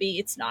wants to be.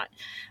 It's not.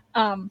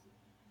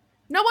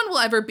 No one will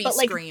ever be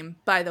like, Scream,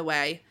 by the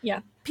way.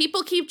 Yeah.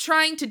 People keep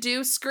trying to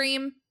do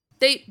Scream.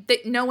 They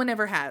no one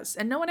ever has,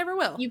 and no one ever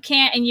will. You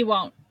can't and you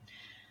won't.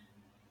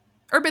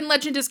 Urban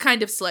Legend is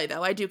kind of slay,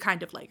 though. I do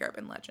kind of like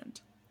Urban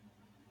Legend.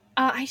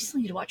 I just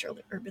need to watch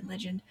Urban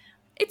Legend.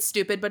 It's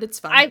stupid, but it's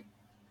fun.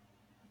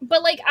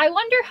 But, like, I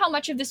wonder how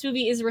much of this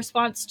movie is a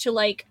response to,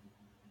 like,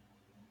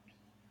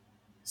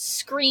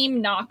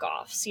 Scream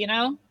knockoffs, you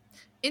know?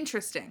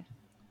 Interesting.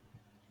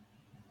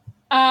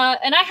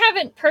 And I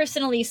haven't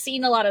personally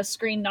seen a lot of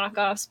Scream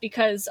knockoffs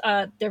because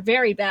they're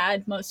very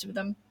bad, most of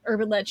them.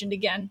 Urban Legend,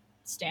 again,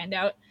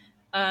 standout,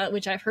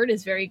 which I've heard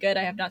is very good.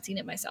 I have not seen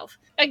it myself.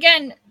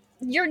 Again,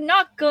 you're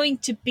not going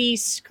to be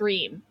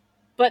Scream,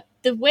 but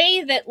the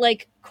way that,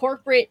 like,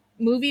 corporate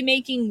movie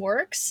making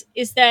works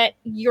is that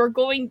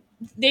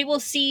they will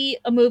see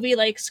a movie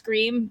like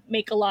Scream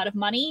make a lot of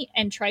money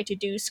and try to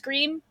do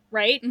Scream,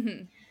 right?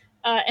 Mm-hmm.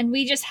 And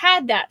we just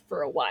had that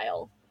for a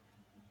while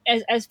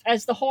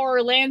as the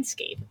horror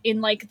landscape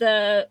in like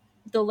the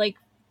like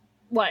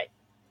what?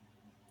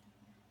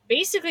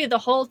 Basically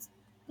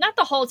not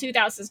the whole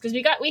 2000s, because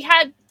we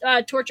had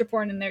torture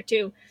porn in there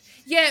too.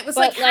 Yeah, it was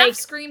like half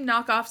Scream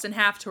knockoffs and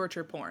half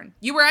torture porn.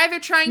 You were either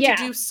trying to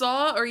do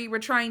Saw or you were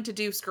trying to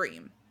do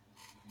Scream.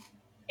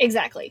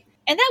 Exactly.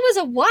 And that was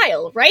a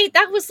while, right?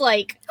 That was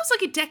like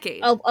a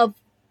decade. A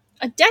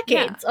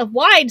decade, a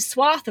wide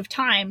swath of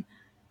time.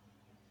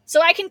 So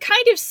I can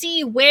kind of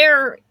see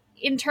where,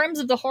 in terms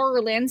of the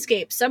horror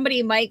landscape,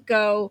 somebody might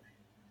go,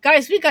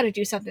 guys, we got to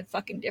do something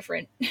fucking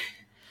different.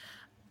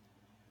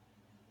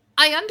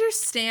 I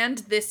understand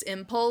this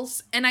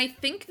impulse, and I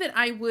think that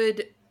I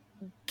would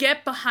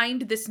get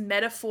behind this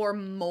metaphor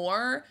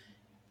more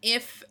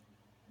if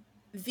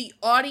the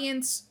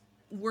audience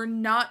were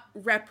not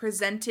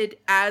represented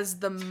as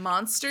the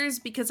monsters,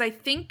 because I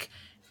think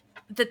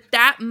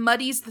that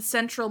muddies the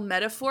central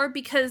metaphor,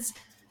 because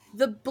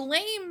the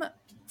blame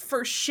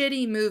for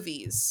shitty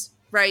movies,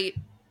 right,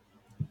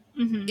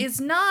 is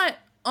not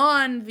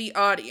on the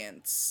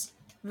audience.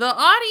 The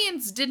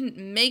audience didn't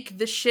make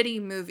the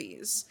shitty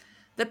movies.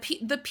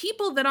 The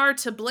people that are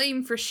to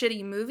blame for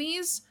shitty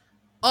movies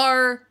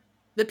are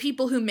the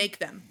people who make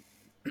them.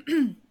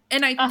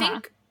 And I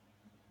think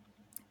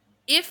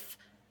if,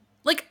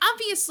 like,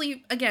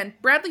 obviously, again,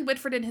 Bradley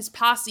Whitford and his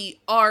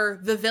posse are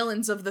the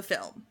villains of the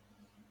film.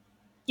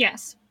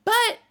 Yes.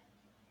 But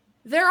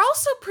they're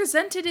also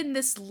presented in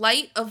this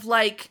light of,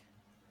 like,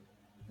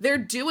 they're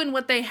doing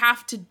what they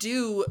have to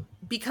do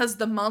because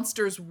the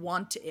monsters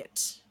want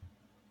it.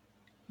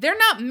 They're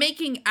not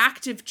making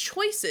active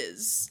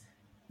choices.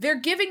 They're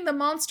giving the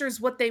monsters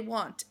what they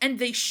want. And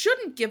they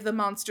shouldn't give the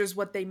monsters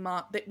what they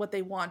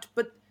want,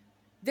 but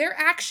their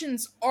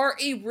actions are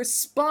a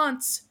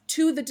response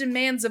to the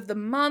demands of the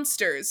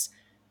monsters,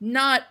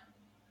 not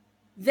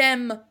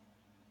them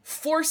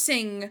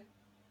forcing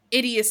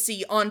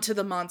idiocy onto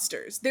the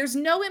monsters. There's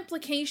no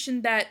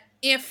implication that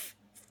if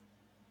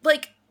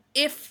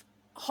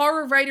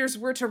horror writers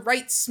were to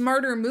write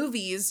smarter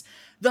movies,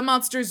 the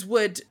monsters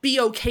would be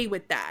okay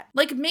with that.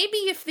 Like, maybe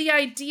if the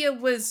idea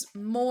was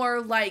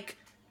more like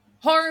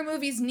horror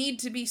movies need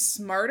to be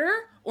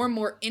smarter or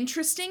more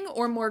interesting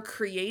or more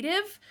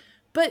creative,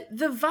 but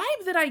the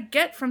vibe that I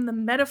get from the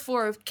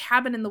metaphor of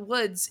Cabin in the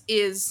Woods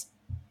is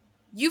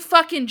you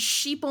fucking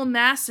sheeple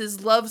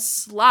masses love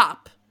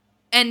slop,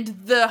 and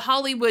the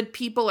Hollywood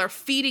people are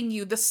feeding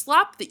you the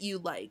slop that you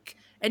like,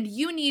 and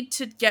you need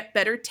to get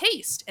better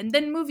taste, and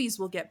then movies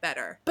will get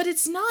better. But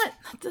that's not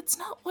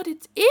what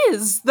it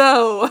is,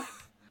 though.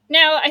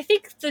 Now, I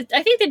think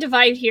the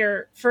divide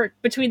here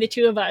between the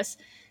two of us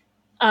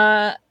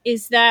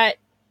is that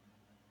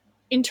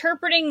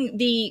interpreting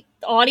the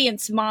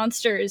audience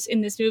monsters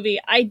in this movie,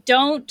 I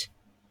don't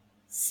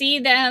see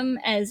them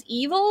as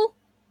evil.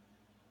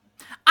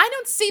 I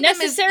don't see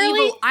them as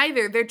evil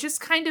either. They're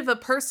just kind of a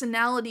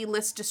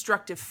personality-less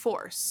destructive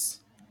force.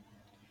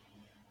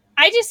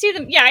 I just see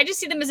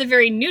them as a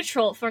very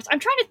neutral force. I'm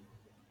trying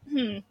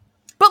to...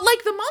 But,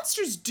 like, the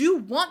monsters do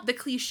want the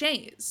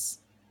cliches.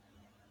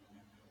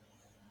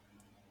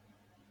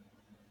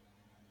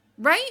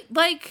 Right?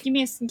 Like, give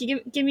me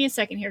a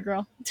second here,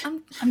 girl.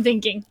 I'm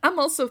thinking. I'm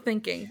also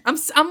thinking. I'm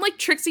like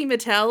Trixie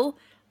Mattel,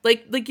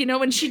 like you know,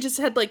 when she just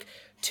had like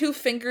 2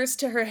 fingers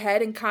to her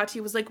head, and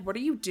Katya was like, "What are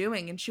you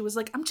doing?" And she was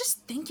like, "I'm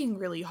just thinking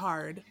really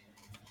hard."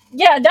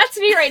 Yeah, that's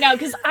me right now,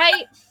 because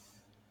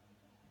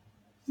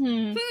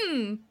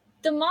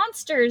the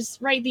monsters,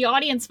 right? The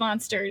audience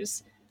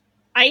monsters.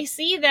 I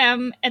see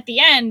them at the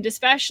end,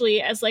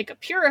 especially as like a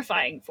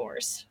purifying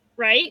force,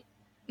 right?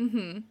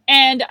 Mm-hmm.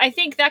 And I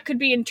think that could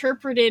be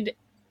interpreted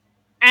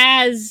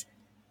as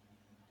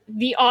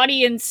the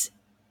audience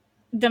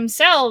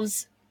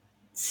themselves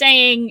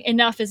saying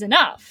enough is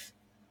enough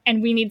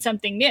and we need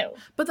something new.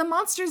 But the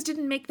monsters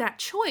didn't make that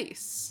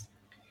choice.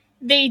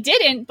 They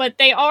didn't, but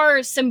they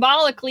are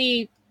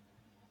symbolically,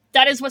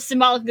 that is what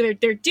symbolically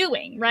they're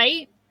doing,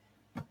 right?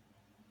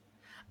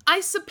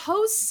 I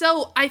suppose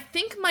so. I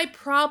think my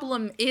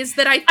problem is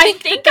that I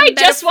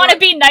just want to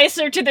be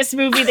nicer to this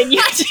movie than you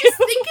do. I just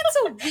think it's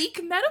a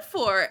weak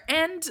metaphor,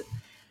 and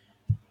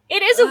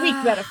it is a weak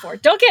metaphor.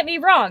 Don't get me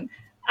wrong.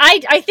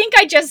 I think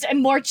I just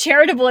am more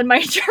charitable in my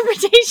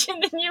interpretation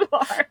than you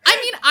are.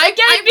 I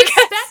mean,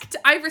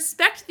 I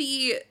respect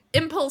the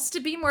impulse to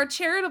be more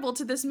charitable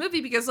to this movie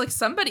because, like,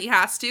 somebody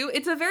has to.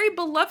 It's a very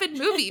beloved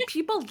movie.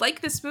 People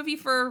like this movie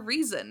for a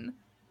reason.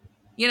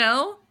 You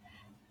know?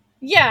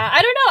 Yeah,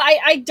 I don't know.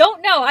 I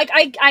don't know.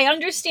 I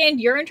understand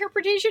your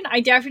interpretation. I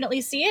definitely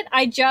see it.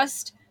 I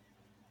just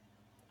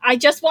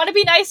want to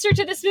be nicer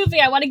to this movie.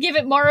 I want to give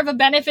it more of a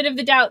benefit of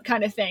the doubt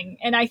kind of thing.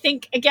 And I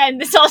think, again,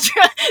 this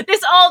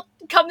all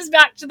comes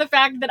back to the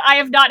fact that I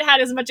have not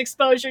had as much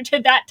exposure to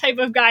that type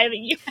of guy that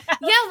you have.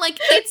 Yeah, like,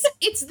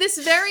 it's this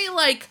very,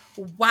 like,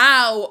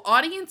 wow,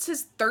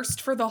 audiences thirst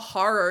for the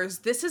horrors.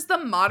 This is the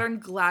modern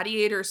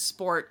gladiator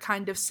sport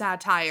kind of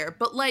satire.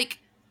 But, like,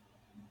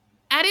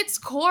 at its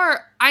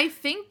core, I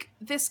think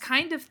this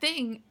kind of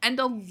thing, and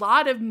a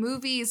lot of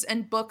movies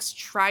and books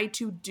try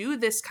to do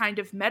this kind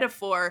of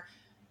metaphor,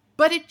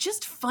 but it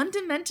just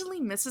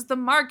fundamentally misses the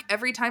mark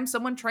every time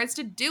someone tries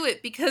to do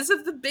it because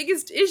of the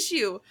biggest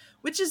issue,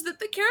 which is that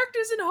the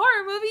characters in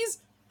horror movies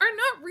are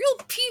not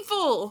real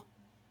people.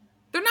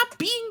 They're not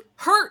being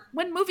hurt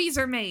when movies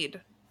are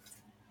made,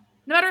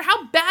 no matter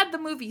how bad the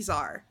movies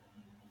are.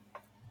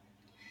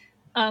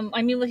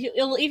 I mean,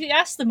 if you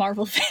ask the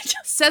Marvel fan,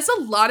 says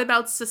a lot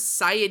about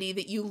society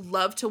that you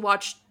love to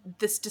watch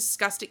this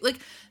disgusting, like,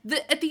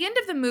 at the end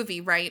of the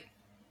movie, right?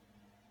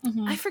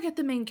 Mm-hmm. I forget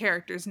the main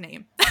character's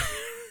name.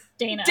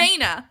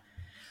 Dana.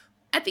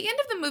 At the end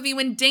of the movie,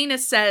 when Dana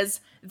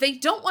says, they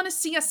don't want to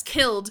see us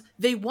killed,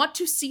 they want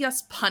to see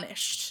us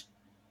punished.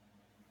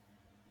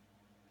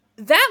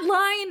 That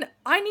line,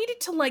 I needed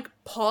to, like,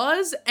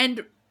 pause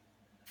and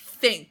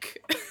think.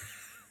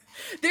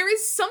 There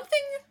is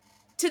something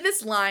to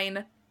this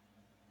line.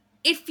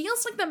 It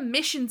feels like the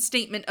mission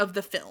statement of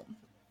the film.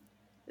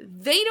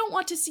 They don't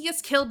want to see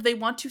us killed, they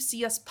want to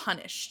see us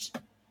punished.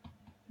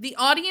 The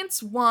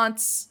audience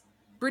wants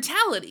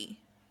brutality.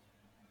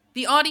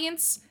 The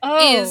audience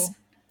is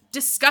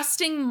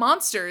disgusting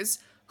monsters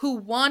who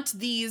want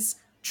these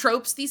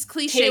tropes, these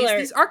cliches, Taylor.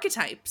 these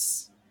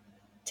archetypes.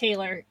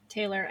 Taylor,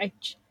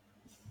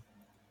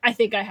 I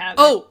think I have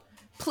it. Oh,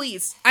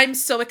 please. I'm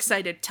so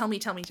excited. Tell me,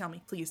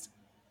 please.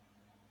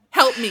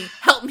 Help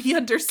me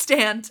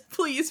understand.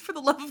 Please, for the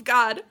love of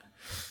God.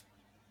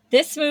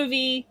 This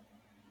movie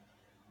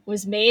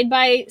was made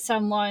by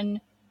someone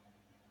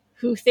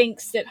who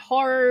thinks that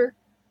horror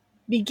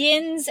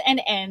begins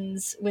and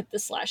ends with the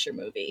slasher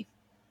movie.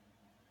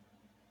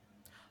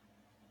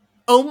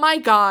 Oh my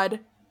God.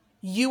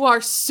 You are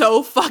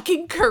so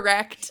fucking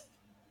correct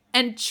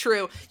and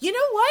true. You know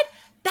what?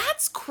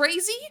 That's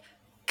crazy.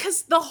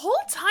 Because the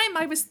whole time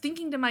I was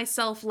thinking to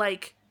myself,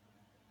 like,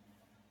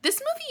 this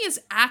movie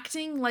is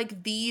acting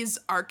like these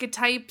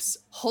archetypes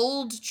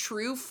hold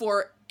true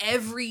for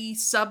every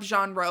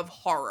subgenre of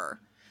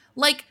horror.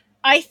 Like,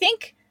 I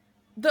think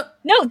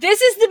no,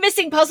 this is the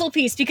missing puzzle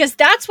piece, because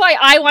that's why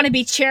I want to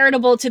be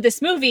charitable to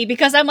this movie,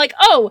 because I'm like,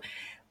 oh,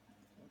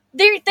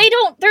 they're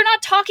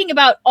not talking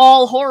about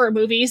all horror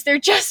movies, they're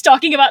just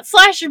talking about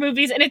slasher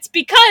movies, and it's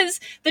because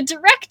the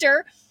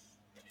director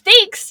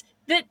thinks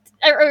that,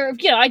 or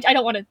I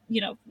don't want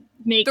to,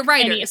 make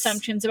any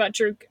assumptions about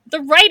Drew.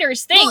 The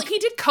writers think... Well, he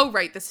did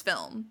co-write this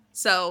film,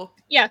 so...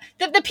 Yeah,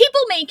 the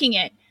people making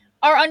it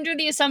are under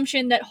the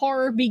assumption that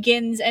horror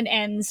begins and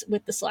ends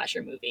with the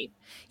slasher movie.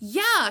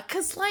 Yeah,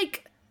 because,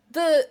 like,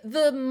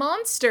 the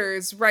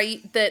monsters,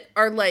 right, that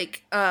are,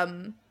 like,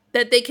 that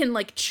they can,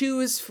 like,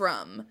 choose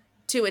from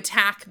to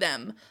attack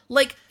them.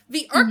 Like,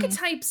 the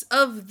archetypes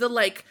of the,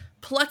 like,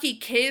 plucky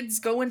kids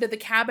go into the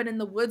cabin in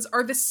the woods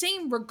are the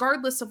same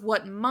regardless of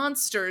what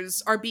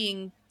monsters are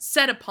being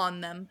set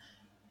upon them.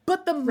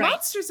 But the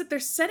monsters that they're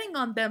setting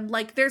on them,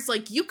 like, there's,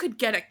 like, you could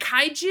get a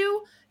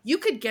kaiju, you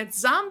could get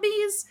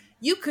zombies,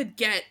 you could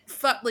get,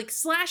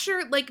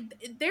 slasher. Like,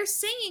 they're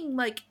saying,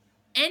 like,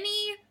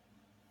 any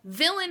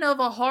villain of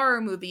a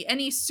horror movie,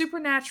 any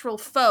supernatural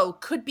foe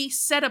could be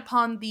set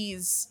upon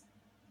these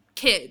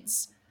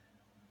kids.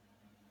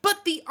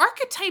 But the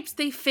archetypes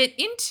they fit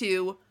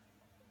into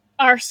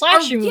are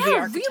slasher movie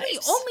archetypes. Really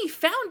only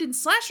found in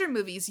slasher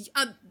movies.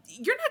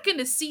 You're not going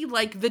to see,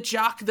 like, the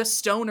jock, the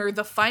stoner,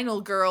 the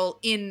final girl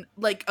in,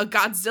 like, a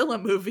Godzilla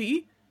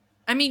movie.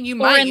 I mean, you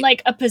might. Or in,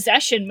 like, a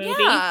possession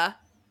movie. Yeah.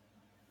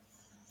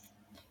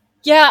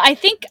 Yeah, I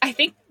think,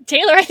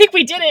 Taylor, I think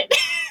we did it.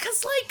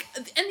 Because, like,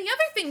 and the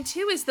other thing,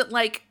 too, is that,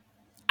 like,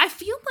 I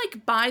feel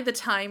like by the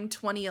time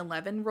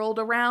 2011 rolled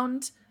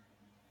around,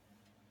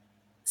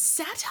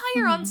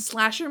 satire on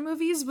slasher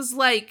movies was,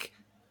 like...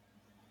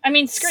 I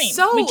mean, Scream.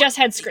 We just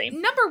had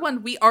Scream. Number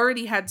one, we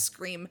already had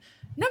Scream.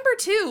 Number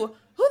two,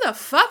 who the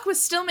fuck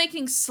was still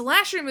making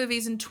slasher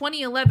movies in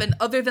 2011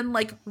 other than,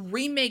 like,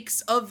 remakes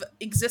of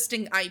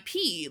existing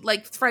IP?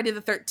 Like Friday the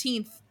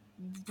 13th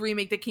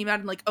remake that came out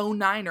in, like,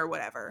 2009 or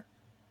whatever.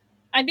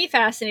 I'd be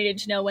fascinated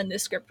to know when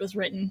this script was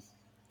written.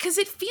 Because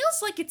it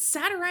feels like it's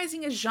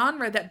satirizing a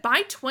genre that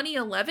by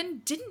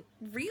 2011 didn't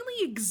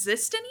really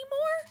exist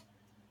anymore.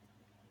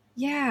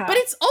 Yeah. But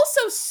it's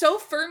also so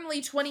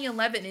firmly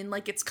 2011 in,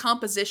 like, its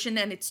composition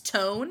and its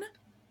tone.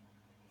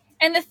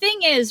 And the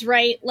thing is,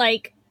 right,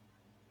 like,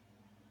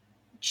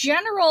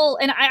 general,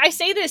 and I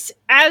say this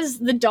as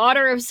the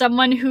daughter of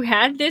someone who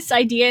had this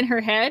idea in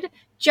her head,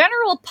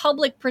 general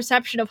public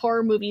perception of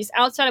horror movies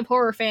outside of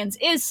horror fans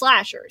is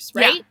slashers,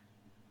 right? Yeah.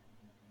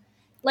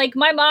 Like,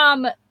 my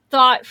mom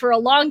thought for a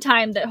long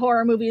time that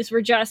horror movies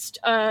were just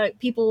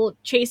people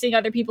chasing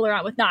other people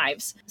around with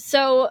knives.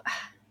 So,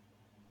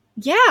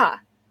 yeah.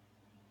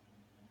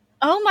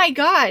 Oh my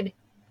God.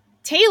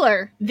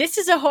 Taylor, this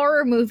is a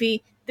horror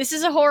movie. This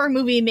is a horror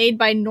movie made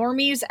by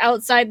normies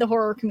outside the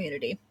horror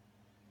community.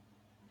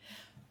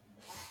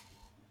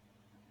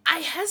 I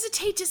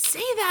hesitate to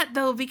say that,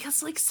 though,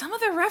 because, like, some of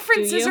the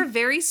references are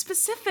very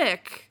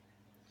specific.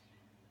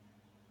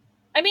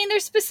 I mean, they're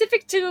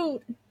specific to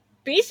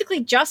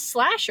basically just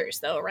slashers,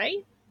 though,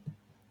 right?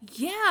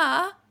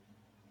 Yeah.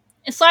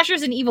 And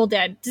slashers and Evil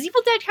Dead. Does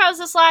Evil Dead count as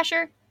a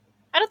slasher?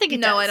 I don't think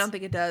it does. No, I don't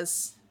think it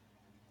does.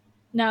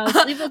 No,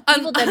 Evil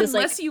Dead is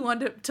like... Unless you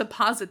want to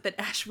posit that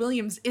Ash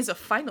Williams is a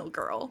final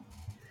girl.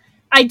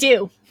 I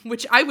do.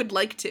 Which I would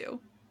like to.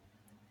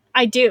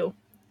 I do.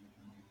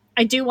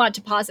 I do want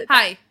to posit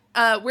that.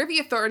 Hi. We're the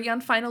authority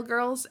on final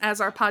girls, as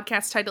our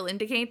podcast title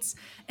indicates.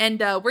 And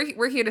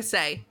we're here to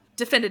say,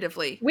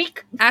 definitively,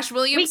 Ash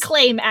Williams... We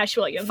claim Ash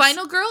Williams.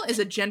 Final girl is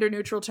a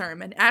gender-neutral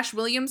term, and Ash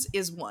Williams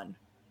is one.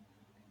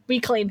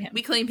 We claim him.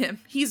 We claim him.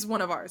 He's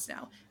one of ours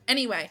now.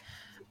 Anyway.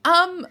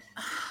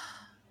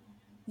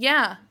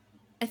 Yeah.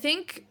 I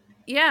think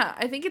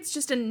it's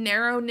just a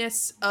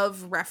narrowness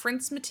of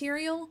reference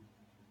material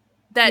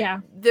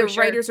that the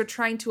writers are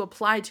trying to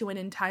apply to an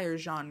entire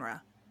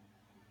genre.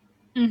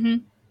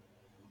 Mm-hmm.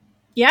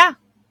 Yeah.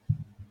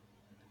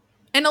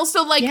 And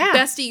also, like,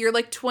 bestie, you're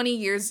like 20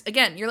 years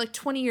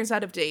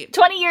out of date.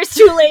 20 years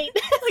too late.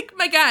 Like,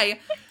 my guy,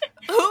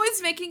 who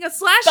is making a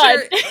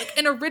slasher, like,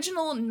 an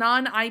original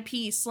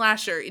non-IP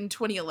slasher in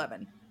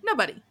 2011?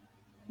 Nobody.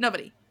 No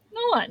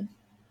one.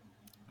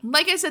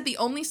 Like I said, the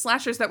only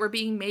slashers that were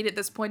being made at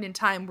this point in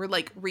time were,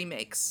 like,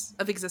 remakes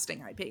of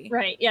existing IP.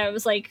 Right. Yeah, it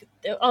was like,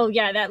 oh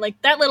yeah,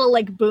 that little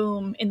like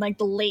boom in like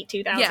the late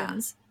 2000s. Yeah.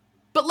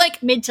 But,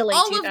 like, mid to late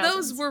all 2000s. of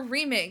those were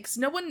remakes.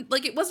 No one,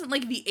 like, it wasn't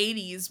like the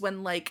 80s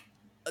when, like,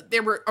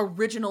 there were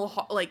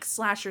original, like,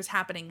 slashers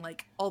happening,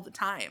 like, all the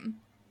time.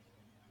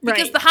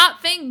 Because right. the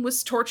hot thing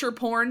was torture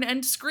porn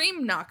and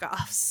Scream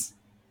knockoffs.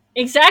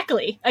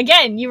 Exactly.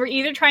 Again, you were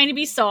either trying to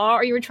be Saw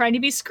or you were trying to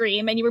be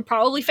Scream, and you were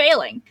probably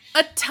failing.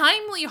 A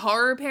timely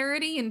horror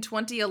parody in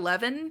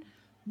 2011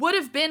 would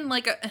have been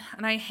like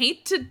and I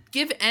hate to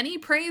give any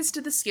praise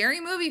to the Scary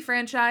Movie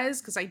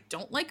franchise, because I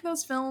don't like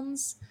those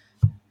films.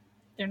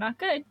 They're not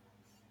good.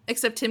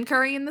 Except Tim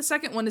Curry in the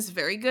second one is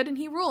very good and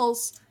he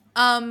rules.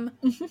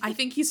 I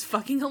think he's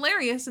fucking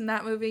hilarious in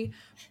that movie.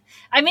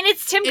 I mean,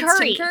 it's Tim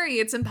Curry. It's Tim Curry.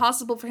 It's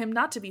impossible for him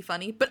not to be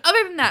funny. But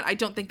other than that, I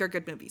don't think they're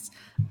good movies.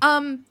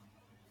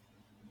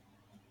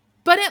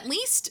 But at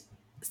least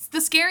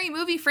the Scary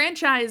Movie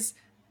franchise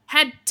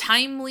had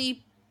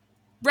timely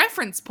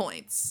reference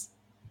points.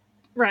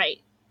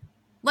 Right.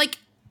 Like,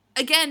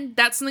 again,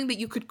 that's something that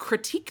you could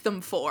critique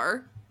them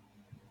for.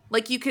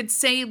 Like, you could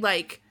say,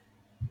 like,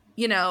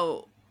 you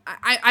know,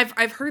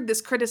 I've heard this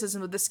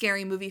criticism of the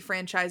Scary Movie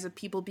franchise of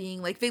people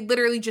being like, they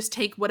literally just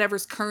take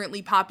whatever's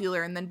currently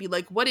popular and then be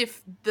like, what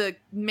if the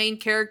main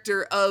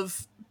character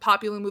of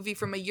popular movie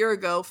from a year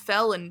ago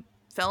fell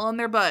on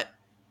their butt?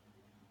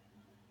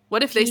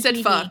 What if they said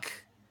fuck?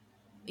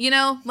 You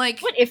know, like,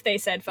 what if they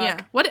said fuck? Yeah.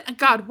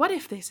 What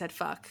if they said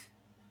fuck?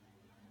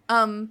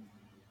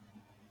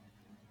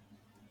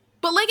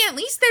 But, like, at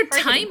least they're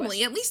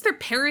timely. At least they're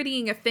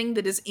parodying a thing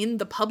that is in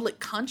the public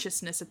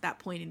consciousness at that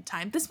point in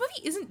time. This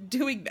movie isn't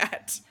doing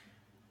that.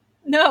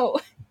 No.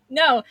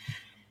 And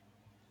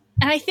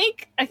I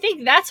think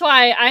that's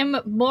why I'm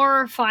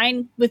more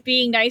fine with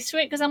being nice to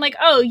it, because I'm like,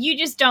 oh, you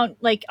just don't,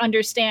 like,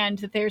 understand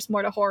that there's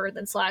more to horror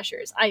than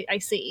slashers. I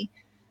see.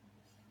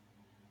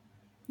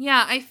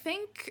 Yeah, I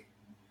think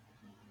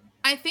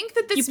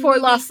that this You poor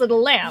movie, lost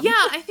little lamb. Yeah,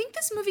 I think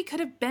this movie could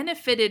have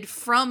benefited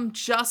from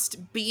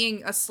just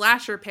being a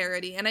slasher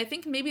parody. And I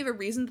think maybe the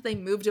reason that they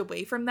moved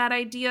away from that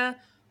idea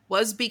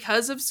was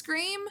because of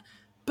Scream.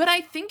 But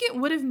I think it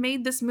would have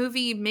made this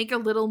movie make a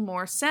little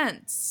more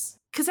sense.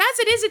 Because as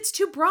it is, it's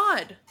too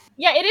broad.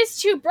 Yeah, it is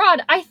too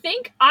broad. I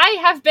think I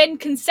have been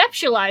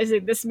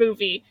conceptualizing this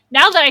movie,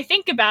 now that I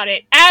think about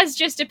it, as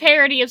just a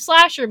parody of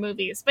slasher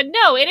movies. But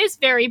no, it is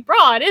very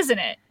broad, isn't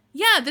it?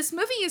 Yeah, this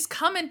movie is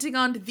commenting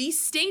on the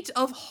state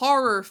of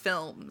horror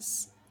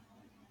films.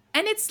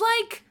 And it's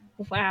like,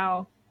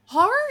 wow.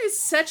 Horror is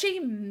such a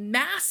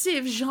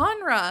massive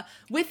genre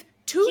with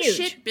Huge.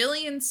 shit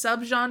billion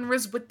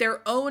subgenres with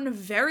their own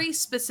very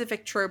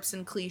specific tropes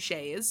and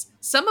cliches,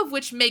 some of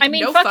which make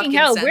no fucking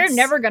hell, sense. We're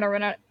never gonna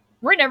run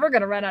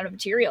out of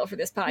material for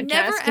this podcast.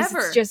 Never ever.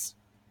 It's just,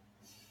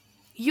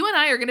 you and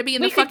I are gonna be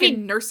in the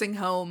fucking nursing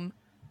home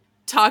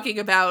talking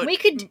about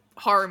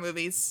horror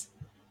movies.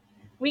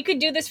 We could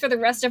do this for the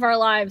rest of our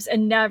lives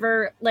and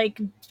never,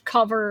 like,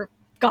 cover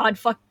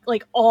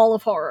all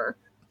of horror.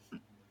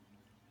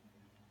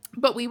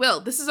 But we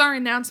will. This is our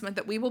announcement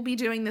that we will be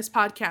doing this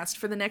podcast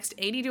for the next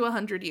 80 to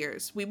 100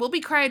 years. We will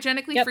be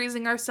cryogenically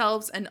freezing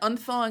ourselves and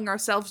unthawing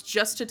ourselves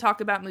just to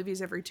talk about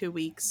movies every 2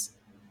 weeks.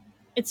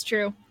 It's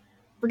true.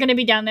 We're going to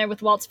be down there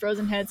with Walt's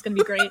frozen head. It's going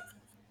to be great.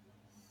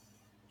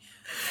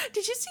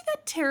 Did you see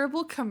that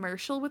terrible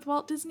commercial with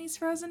Walt Disney's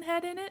frozen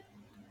head in it?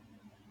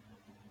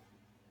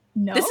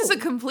 No. This is a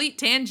complete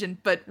tangent,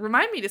 but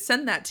remind me to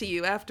send that to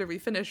you after we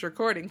finish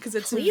recording, because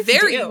it's Please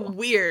very do.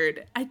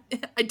 weird. I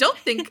don't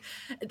think...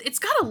 It's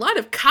got a lot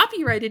of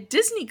copyrighted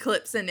Disney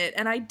clips in it,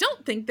 and I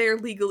don't think they're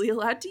legally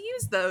allowed to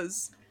use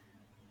those.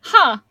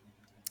 Huh.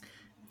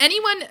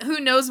 Anyone who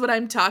knows what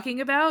I'm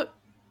talking about,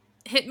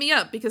 hit me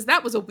up, because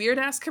that was a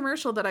weird-ass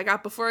commercial that I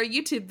got before a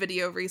YouTube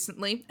video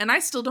recently, and I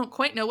still don't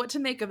quite know what to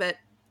make of it.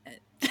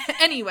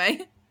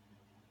 Anyway.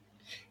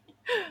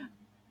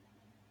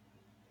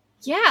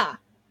 Yeah.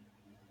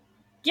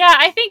 Yeah,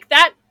 I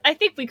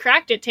think we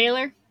cracked it,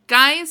 Taylor.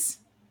 Guys,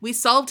 we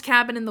solved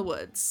Cabin in the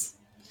Woods.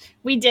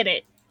 We did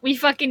it. We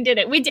fucking did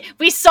it.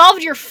 We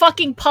solved your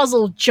fucking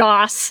puzzle,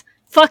 Joss.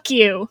 Fuck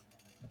you.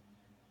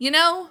 You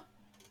know,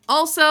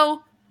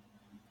 also,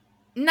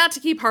 not to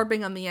keep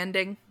harping on the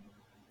ending,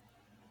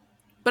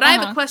 but I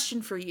have a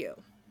question for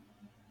you.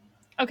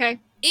 Okay.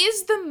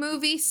 Is the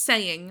movie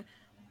saying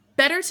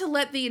better to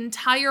let the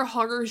entire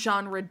horror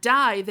genre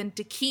die than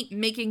to keep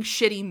making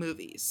shitty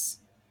movies?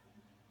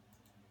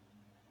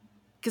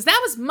 Because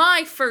that was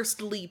my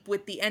first leap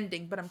with the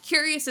ending, but I'm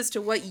curious as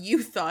to what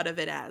you thought of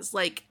it as.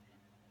 Like,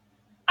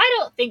 I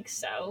don't think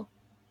so.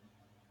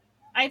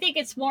 I think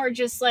it's more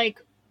just like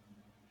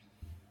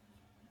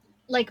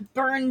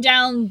burn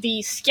down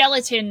the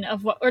skeleton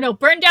of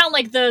burn down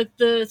like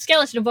the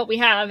skeleton of what we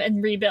have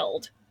and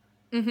rebuild.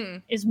 Mm-hmm.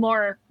 Is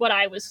more what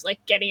I was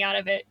like getting out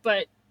of it.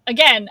 But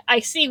again,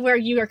 I see where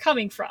you are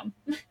coming from.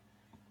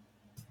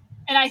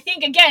 And I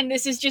think, again,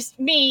 this is just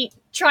me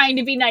trying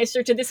to be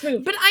nicer to this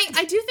movie. But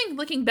I do think,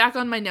 looking back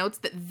on my notes,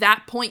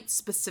 that point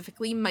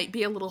specifically might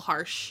be a little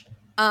harsh.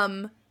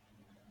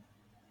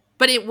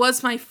 But it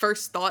was my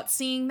first thought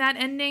seeing that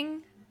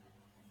ending.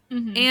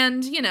 Mm-hmm.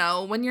 And, you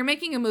know, when you're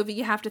making a movie,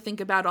 you have to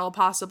think about all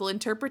possible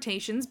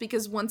interpretations,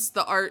 because once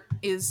the art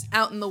is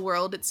out in the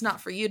world, it's not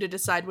for you to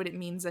decide what it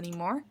means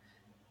anymore.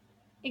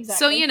 Exactly.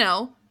 So, you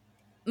know,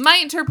 my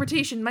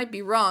interpretation might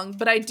be wrong,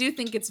 but I do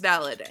think it's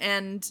valid.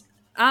 And,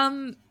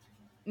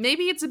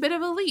 maybe it's a bit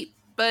of a leap,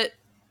 but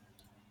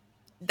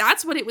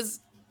that's what it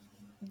was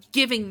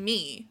giving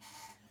me.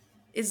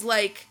 Is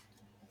like,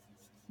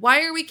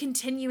 why are we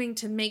continuing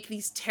to make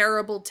these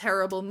terrible,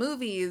 terrible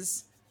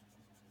movies?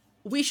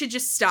 We should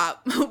just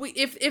stop.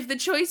 If the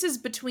choice is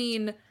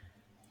between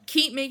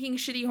keep making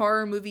shitty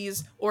horror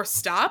movies or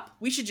stop,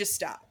 we should just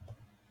stop.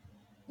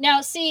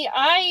 Now, see,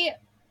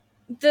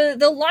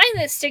 the line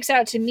that sticks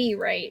out to me,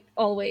 right,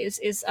 always,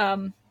 is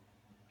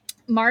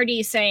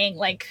Marty saying,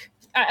 like,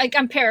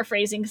 I'm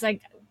paraphrasing because I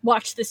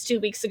watched this 2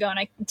 weeks ago and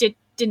I did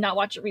not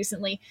watch it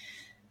recently.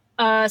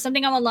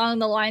 Something along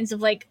the lines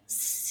of, like,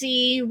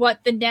 see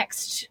what the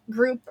next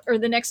group or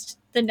the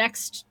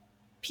next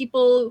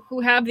people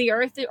who have the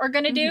Earth are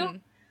going to do.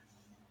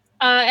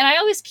 And I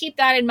always keep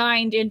that in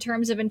mind in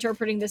terms of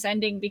interpreting this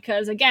ending,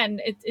 because,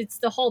 again, it's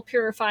the whole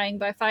purifying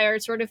by fire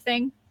sort of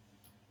thing.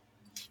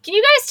 Can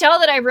you guys tell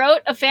that I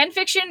wrote a fan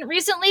fiction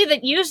recently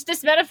that used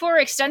this metaphor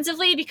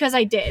extensively? Because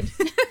I did.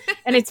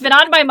 And it's been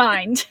on my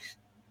mind.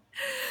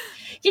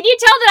 Can you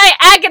tell that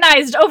I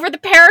agonized over the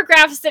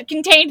paragraphs that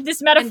contained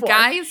this metaphor?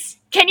 And guys,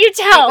 can you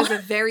tell? It was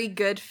a very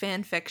good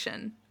fan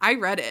fiction. I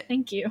read it.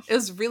 Thank you. It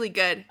was really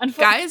good.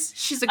 Guys,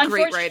 she's a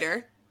great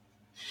writer.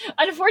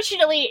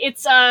 Unfortunately,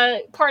 it's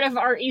part of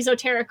our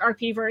esoteric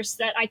RP-verse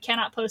that I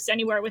cannot post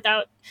anywhere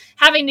without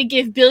having to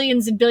give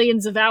billions and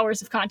billions of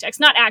hours of context.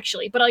 Not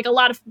actually, but like a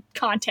lot of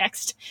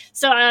context.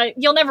 So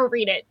you'll never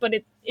read it, but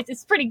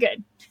it's pretty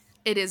good.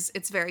 It is.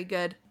 It's very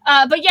good.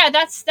 But yeah,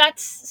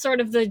 that's sort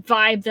of the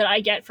vibe that I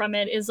get from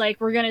it, is like,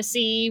 we're going to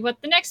see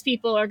what the next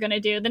people are going to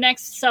do. The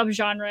next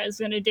subgenre is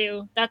going to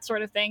do. That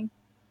sort of thing.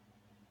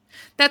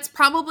 That's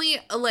probably,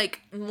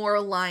 like, more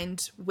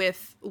aligned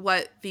with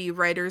what the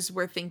writers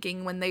were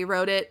thinking when they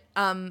wrote it.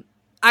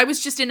 I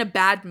was just in a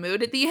bad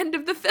mood at the end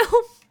of the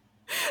film.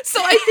 So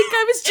I think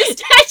I was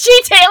just...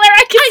 Gee, Taylor,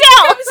 I can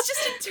tell! I was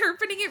just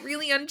interpreting it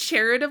really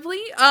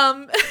uncharitably.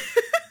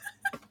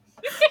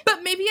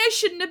 But maybe I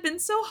shouldn't have been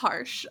so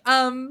harsh.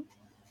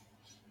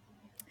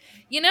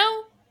 You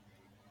know,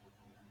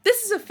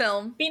 this is a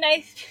film. Be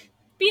nice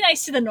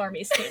to the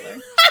normies, Taylor.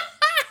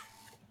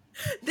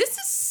 This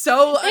is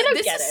so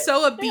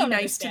a be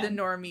nice to the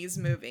normies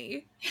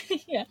movie.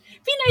 Yeah.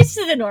 Be nice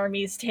to the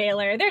normies,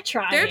 Taylor. They're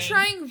trying. They're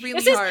trying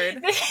really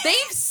hard.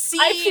 They've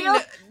seen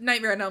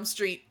Nightmare on Elm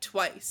Street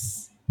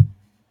twice.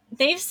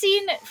 They've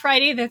seen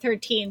Friday the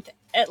 13th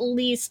at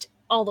least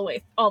all the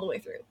way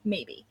through.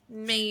 Maybe.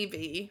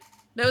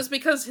 That was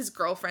because his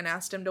girlfriend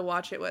asked him to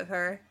watch it with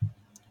her.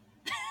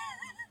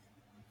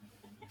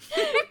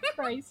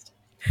 Christ.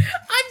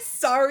 I'm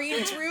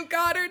sorry, Drew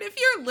Goddard, if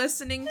you're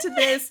listening to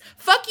this.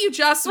 Fuck you,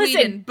 Joss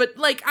Whedon. But,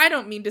 like, I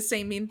don't mean to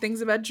say mean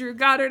things about Drew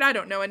Goddard. I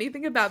don't know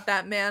anything about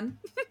that man.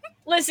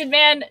 Listen,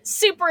 man,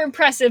 super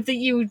impressive that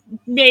you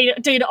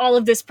did all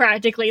of this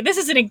practically. This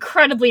is an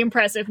incredibly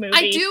impressive movie.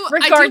 I do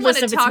want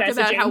to talk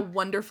about how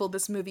wonderful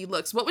this movie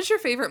looks. What was your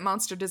favorite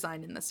monster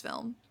design in this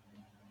film?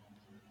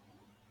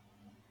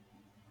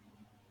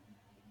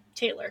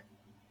 Taylor.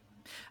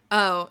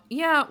 Oh,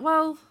 yeah,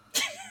 well...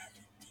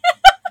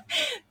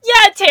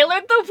 Yeah,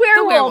 Taylor, the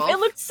werewolf. It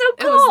looked so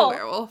cool. It was the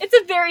werewolf.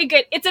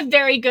 It's a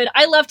very good.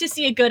 I love to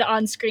see a good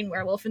on-screen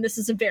werewolf, and this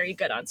is a very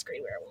good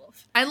on-screen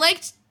werewolf. I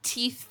liked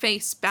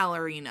Teeth-Face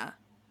Ballerina.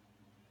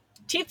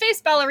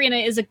 Teeth-Face Ballerina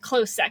is a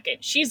close second.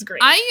 She's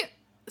great.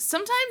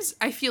 Sometimes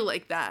I feel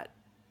like that.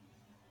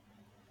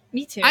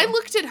 Me too. I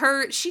looked at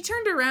her, she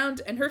turned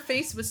around, and her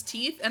face was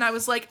teeth, and I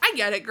was like, I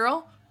get it,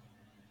 girl.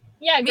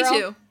 Yeah, girl. Me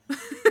too.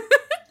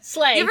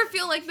 Slay. You ever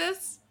feel like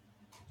this?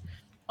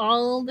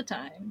 All the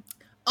time.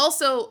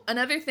 Also,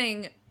 another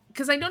thing,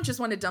 because I don't just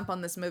want to dump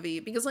on this movie,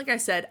 because like I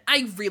said,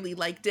 I really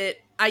liked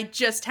it. I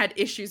just had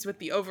issues with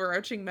the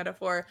overarching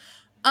metaphor.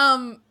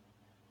 I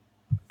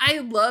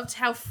loved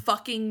how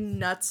fucking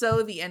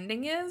nutso the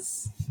ending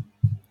is.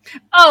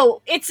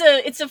 Oh, it's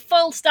a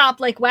full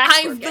stop, like,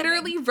 waxwork. I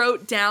literally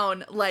wrote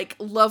down, like,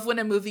 love when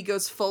a movie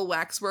goes full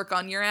waxwork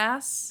on your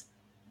ass.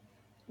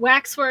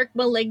 Waxwork,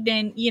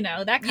 Malignant, you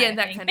know, that kind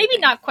of thing. Maybe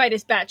not quite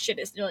as batshit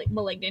as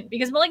Malignant,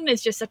 because Malignant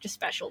is just such a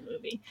special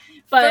movie.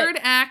 But third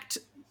act,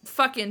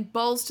 fucking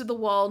balls to the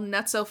wall,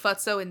 nutso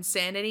futso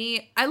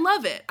insanity. I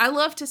love it. I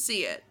love to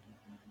see it.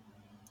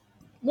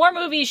 More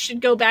movies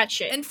should go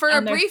batshit. And for a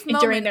brief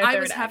moment, I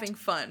was having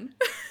fun.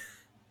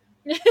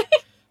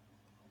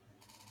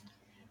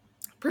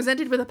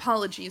 Presented with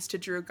apologies to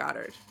Drew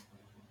Goddard.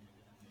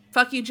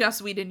 Fuck you,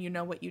 Joss Whedon, you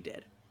know what you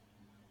did.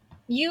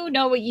 You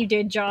know what you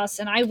did, Joss,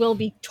 and I will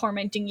be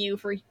tormenting you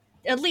for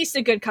at least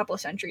a good couple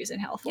of centuries in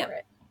hell for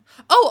it.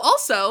 Oh,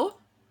 also,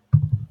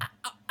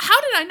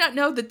 how did I not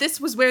know that this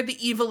was where the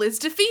evil is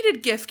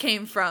defeated gif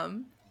came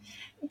from?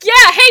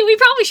 Yeah, hey, we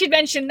probably should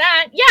mention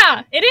that.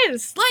 Yeah, it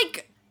is.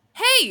 Like,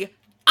 hey,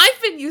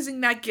 I've been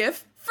using that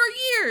gif for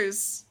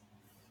years.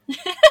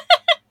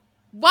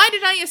 Why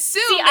did I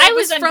assume it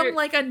was from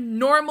like a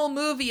normal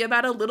movie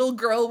about a little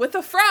girl with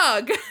a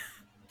frog?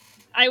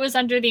 I was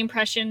under the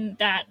impression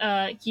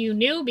that you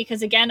knew,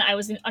 because again, I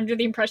was under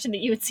the impression that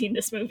you had seen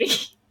this movie.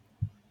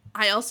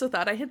 I also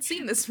thought I had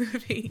seen this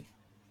movie.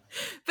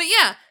 But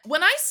yeah,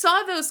 when I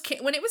saw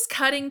when it was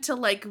cutting to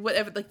like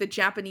whatever, like the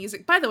Japanese,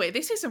 by the way,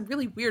 they say some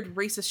really weird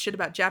racist shit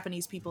about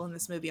Japanese people in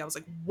this movie. I was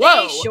like,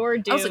 whoa. They sure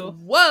do. I was like,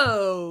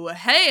 whoa,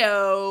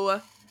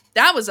 hey-o.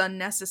 That was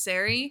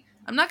unnecessary.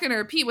 I'm not going to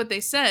repeat what they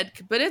said,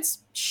 but it's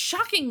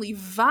shockingly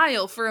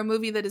vile for a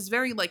movie that is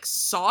very like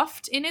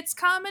soft in its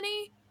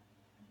comedy.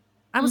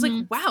 I was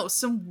like, wow,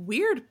 some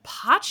weird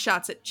pot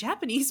shots at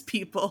Japanese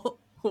people.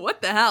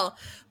 What the hell?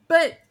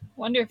 But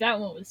wonder if that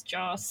one was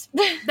Joss.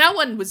 That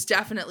one was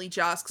definitely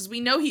Joss, because we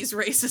know he's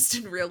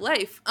racist in real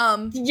life.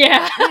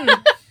 Yeah.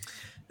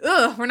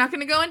 We're not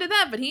going to go into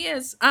that, but he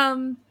is.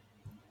 But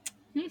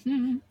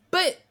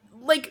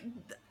like,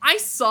 I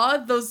saw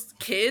those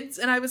kids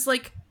and I was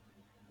like,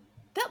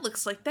 that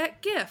looks like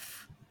that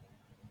GIF.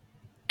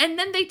 And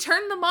then they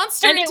turned the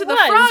monster into the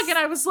frog, and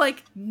I was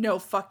like, no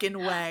fucking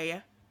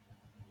way.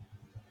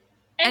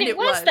 And it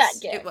was that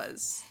GIF. It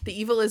was. The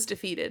evil is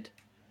defeated.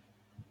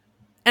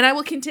 And I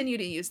will continue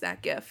to use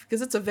that GIF, because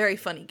it's a very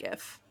funny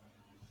GIF.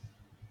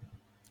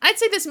 I'd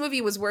say this movie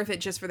was worth it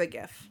just for the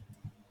GIF.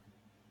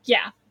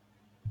 Yeah.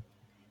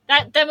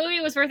 That movie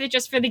was worth it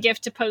just for the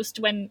GIF to post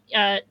when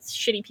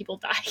shitty people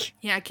die.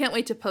 Yeah, I can't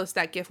wait to post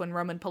that GIF when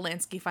Roman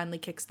Polanski finally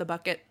kicks the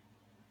bucket.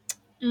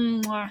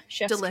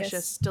 Chef's delicious.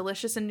 kiss.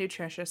 Delicious and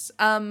nutritious.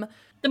 The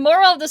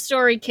moral of the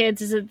story,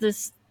 kids,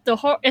 is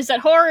that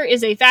horror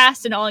is a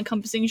vast and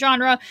all-encompassing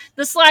genre.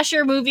 The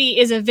slasher movie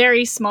is a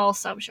very small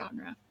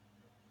subgenre.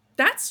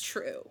 That's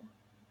true.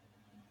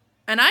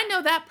 And I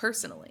know that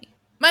personally.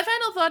 My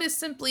final thought is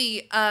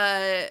simply,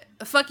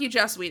 fuck you,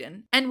 Joss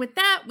Whedon. And with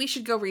that, we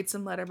should go read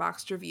some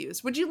Letterboxd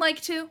reviews. Would you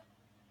like to?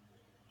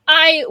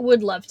 I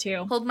would love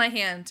to. Hold my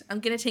hand. I'm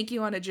gonna take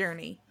you on a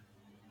journey.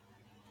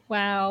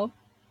 Wow.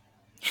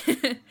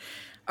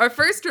 Our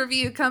first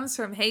review comes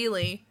from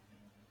Haley,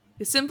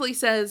 who simply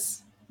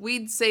says,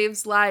 "Weed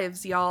saves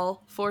lives,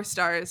 y'all. 4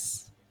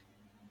 stars."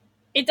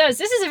 It does.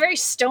 This is a very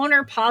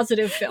stoner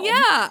positive film.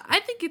 Yeah, I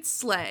think it's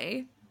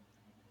slay.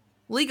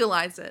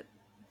 Legalize it.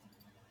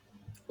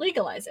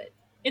 Legalize it.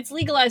 It's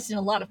legalized in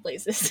a lot of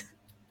places.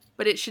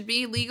 But it should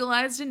be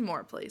legalized in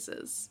more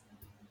places.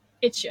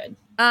 It should.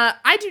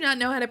 I do not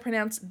know how to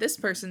pronounce this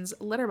person's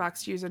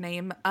Letterboxd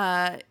username.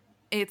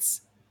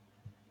 It's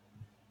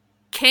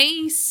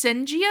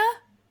K-Sengia?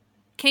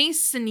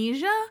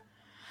 K-Senija?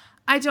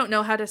 I don't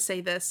know how to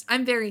say this.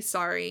 I'm very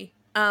sorry.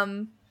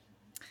 But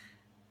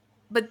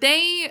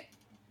they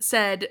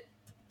said,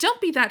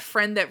 "Don't be that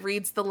friend that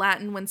reads the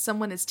Latin when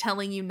someone is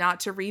telling you not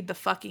to read the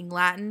fucking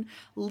Latin.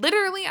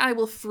 Literally, I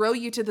will throw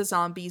you to the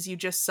zombies you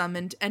just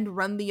summoned and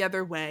run the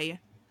other way.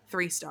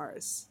 3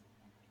 stars.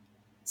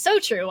 So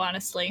true,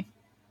 honestly.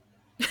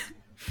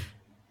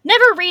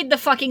 Never read the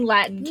fucking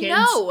Latin, kids.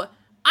 No!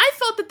 I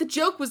thought that the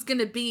joke was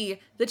gonna be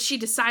that she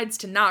decides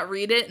to not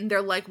read it, and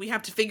they're like, we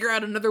have to figure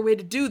out another way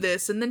to do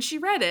this, and then she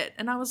read it,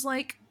 and I was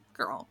like,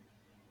 girl.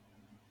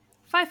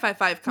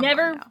 555, come on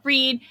now.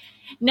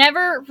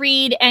 Never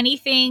read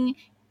anything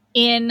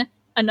in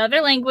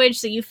another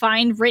language that you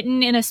find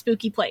written in a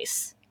spooky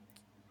place.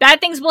 Bad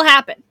things will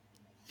happen.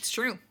 It's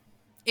true.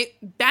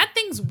 Bad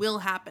things will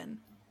happen.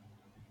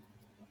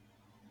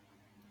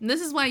 And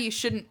this is why you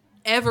shouldn't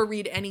ever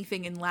read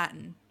anything in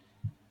Latin.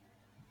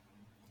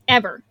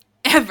 Ever.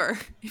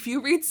 If you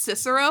read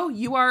Cicero,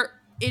 you are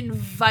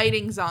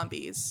inviting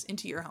zombies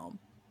into your home.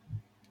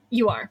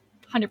 You are.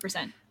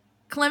 100%.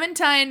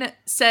 Clementine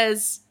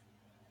says,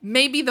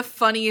 maybe the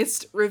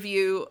funniest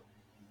review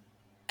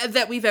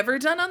that we've ever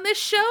done on this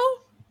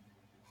show.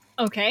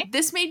 Okay.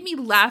 This made me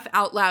laugh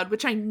out loud,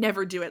 which I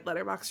never do at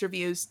Letterboxd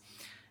reviews.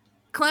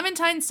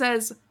 Clementine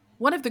says,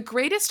 one of the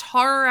greatest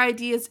horror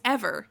ideas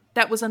ever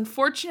that was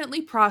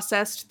unfortunately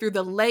processed through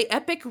the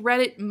epic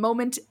Reddit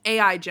moment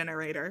AI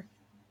generator.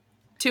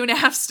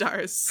 2.5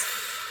 stars.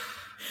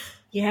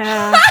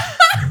 Yeah.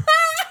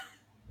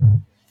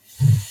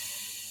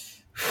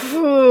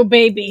 Ooh,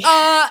 baby.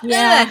 Yeah.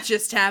 That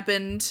just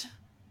happened.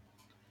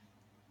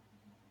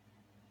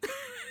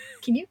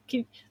 Can you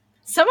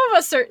some of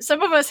us are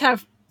survivors,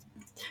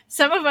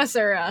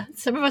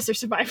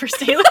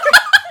 Taylor.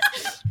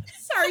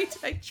 Sorry,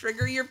 did I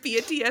trigger your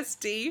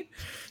PTSD?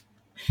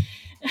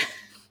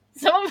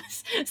 Some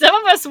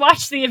of us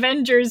watched the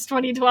Avengers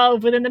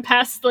 2012 within the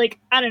past, 3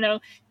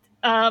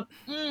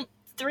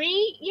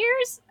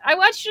 years? I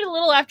watched it a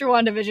little after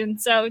WandaVision,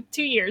 so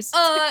 2 years.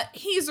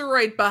 He's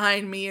right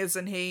behind me,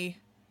 isn't he?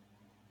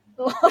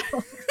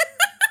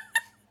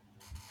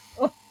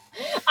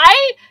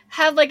 I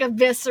have a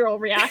visceral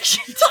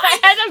reaction. I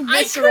had a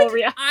visceral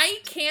reaction. I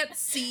can't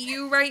see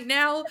you right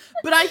now,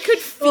 but I could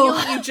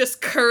feel you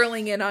just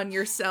curling in on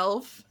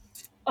yourself.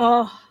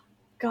 Oh,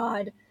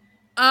 God.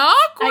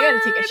 Awkward. I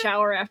gotta take a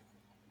shower after.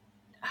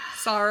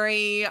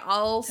 Sorry,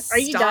 I'll Are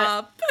you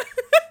stop.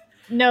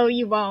 No,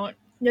 you won't.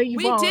 No, you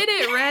won't. We did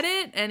it,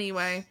 Reddit.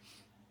 Anyway.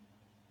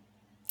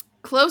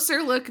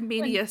 Closer Look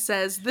Media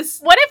says this.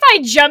 What if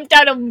I jumped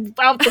out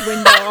the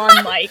window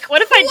on Mike?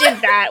 What if I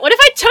did that? What if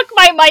I took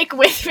my mic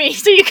with me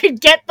so you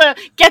could get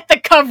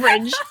the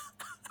coverage?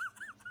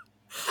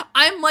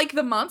 I'm like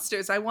the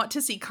monsters. I want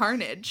to see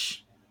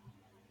carnage.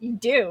 You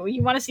do.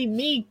 You want to see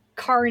me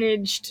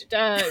carnaged.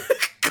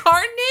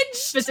 Carnage?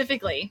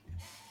 Specifically.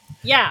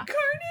 Yeah.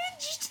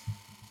 Carnaged?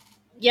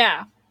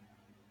 Yeah.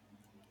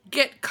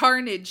 Get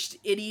carnaged,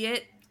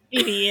 idiot.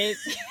 Idiot.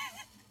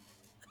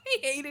 I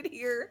hate it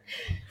here.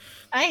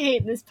 I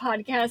hate this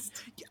podcast.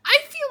 I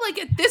feel like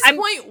at this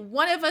point,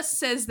 one of us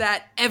says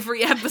that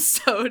every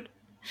episode.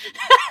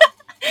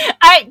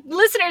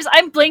 Listeners,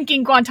 I'm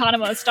blinking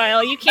Guantanamo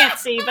style. You can't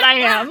see, but I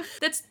am.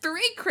 That's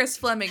 3 Chris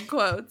Fleming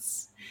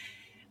quotes.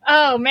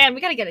 Oh man,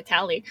 we gotta get a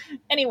tally.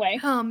 Anyway.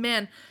 Oh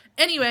man.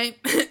 Anyway,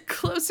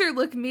 Closer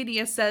Look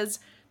Media says,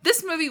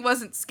 this movie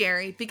wasn't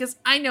scary because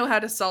I know how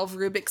to solve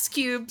Rubik's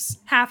Cubes.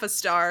 0.5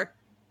 star.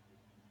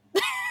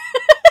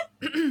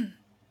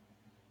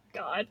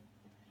 God.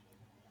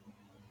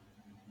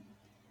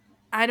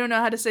 I don't know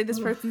how to say this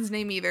person's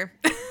name either.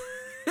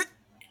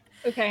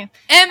 Okay.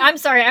 I'm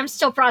sorry, I'm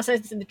still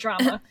processing the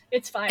trauma.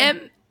 It's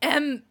fine.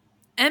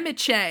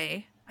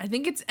 Emiche. I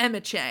think it's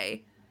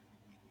Emiche.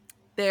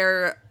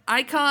 Their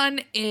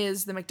icon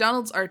is the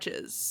McDonald's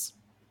arches.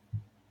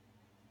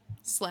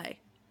 Slay.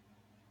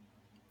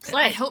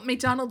 I hope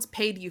McDonald's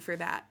paid you for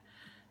that.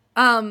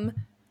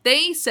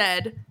 They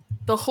said,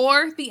 the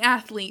whore, the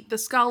athlete, the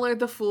scholar,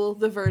 the fool,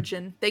 the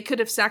virgin. They could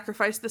have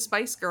sacrificed the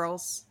Spice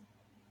Girls.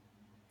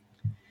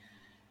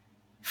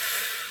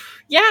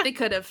 Yeah. They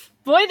could have.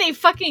 Boy, they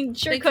fucking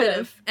sure could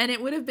have. And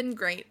it would have been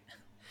great.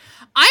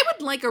 I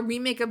would like a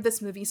remake of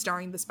this movie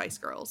starring the Spice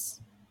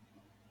Girls.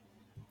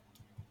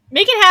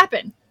 Make it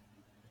happen.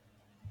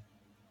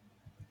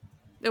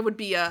 It would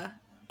be a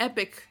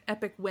epic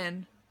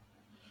win.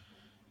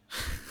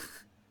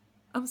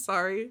 I'm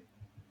sorry.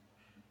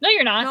 No,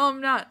 you're not. No,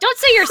 I'm not. Don't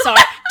say you're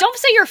sorry. Don't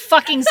say you're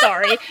fucking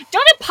sorry.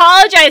 Don't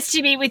apologize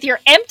to me with your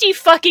empty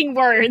fucking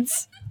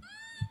words.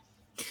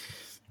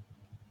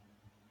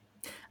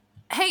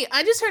 Hey,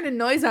 I just heard a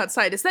noise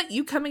outside. Is that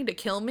you coming to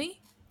kill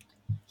me?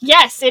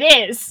 Yes, it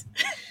is.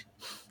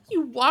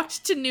 You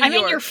walked to New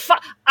York.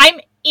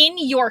 I'm in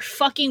your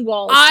fucking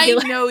walls. I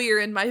know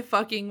you're in my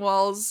fucking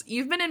walls.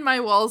 You've been in my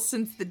walls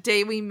since the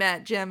day we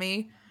met,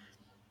 Jemmy.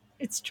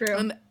 It's true.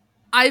 And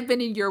I've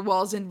been in your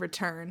walls in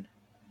return.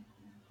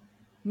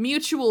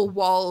 Mutual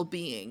wall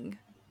being.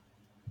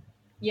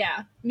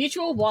 Yeah,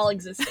 mutual wall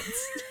existence.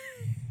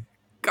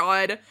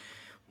 God.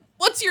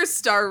 What's your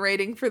star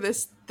rating for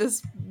this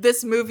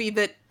movie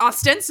that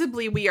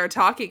ostensibly we are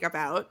talking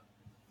about?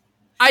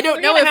 I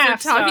don't know if we're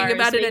talking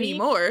about it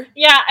anymore.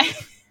 Yeah.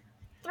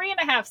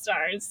 3.5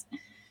 stars.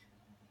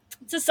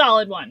 It's a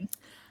solid one.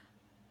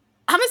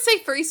 I'm gonna say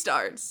 3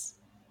 stars.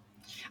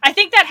 I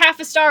think that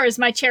 0.5 star is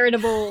my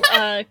charitable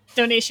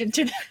donation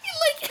to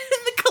like in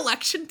the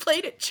collection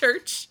plate at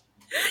church.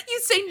 You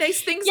say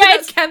nice things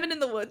about Cabin in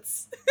the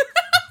Woods.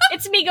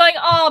 It's me going,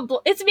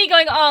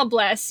 oh,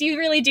 bless. You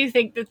really do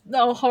think that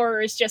the horror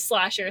is just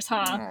slashers,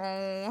 huh?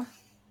 Aww.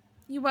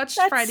 You watched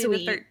Friday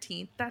the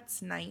 13th.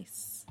 That's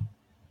nice.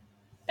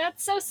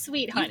 That's so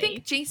sweet, honey. You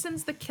think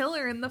Jason's the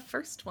killer in the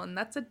first one.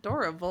 That's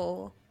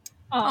adorable.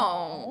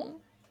 Aww.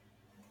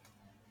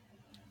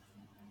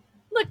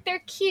 Look, they're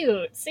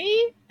cute.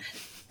 See?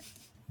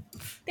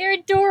 They're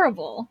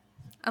adorable.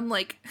 I'm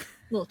like...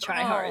 Little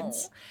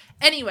tryhards.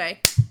 Anyway.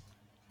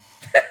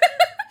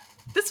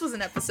 This was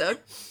an episode.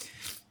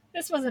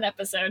 This was an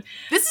episode.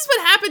 This is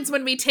what happens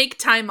when we take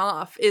time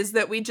off, is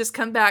that we just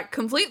come back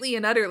completely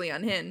and utterly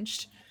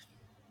unhinged.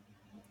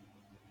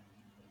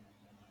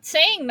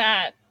 Saying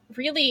that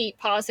really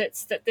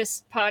posits that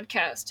this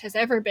podcast has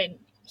ever been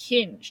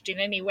hinged in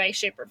any way,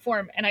 shape, or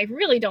form, and I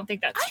really don't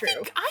think that's true.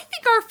 I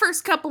think our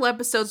first couple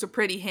episodes were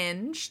pretty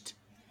hinged.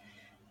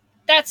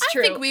 That's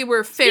true. I think we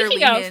were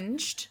fairly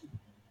hinged.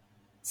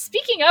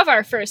 Speaking of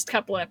our first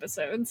couple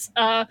episodes,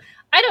 I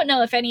don't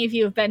know if any of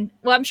you have been...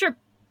 Well, I'm sure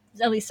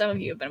at least some of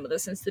you have been with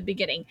us since the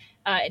beginning.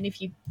 And if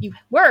you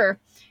were,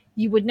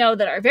 you would know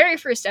that our very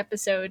first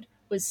episode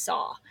was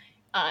Saw.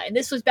 And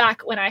this was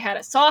back when I had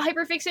a Saw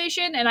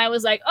hyperfixation, and I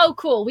was like, oh,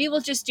 cool, we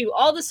will just do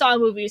all the Saw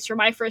movies for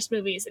my first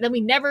movies. And then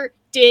we never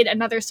did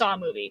another Saw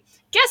movie.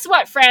 Guess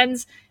what,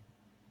 friends?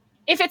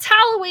 If it's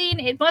Halloween,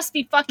 it must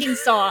be fucking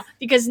Saw.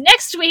 Because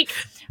next week,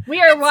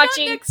 we are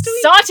watching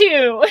Saw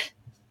 2.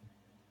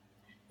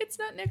 It's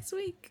not next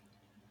week.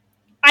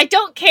 I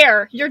don't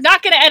care. You're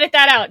not going to edit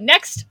that out.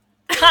 Next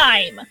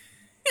time.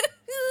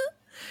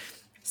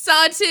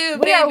 Saw 2, baby.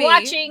 We are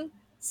watching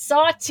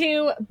Saw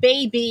 2,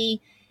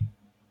 baby.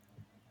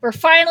 We're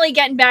finally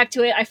getting back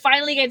to it. I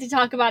finally get to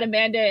talk about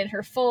Amanda in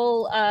her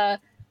full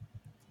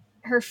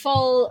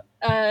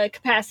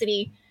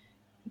capacity.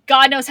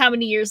 God knows how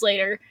many years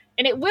later.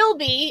 And it will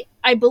be,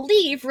 I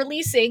believe,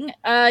 releasing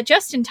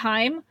just in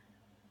time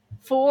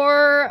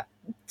for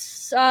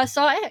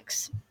Saw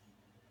X.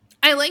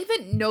 I like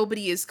that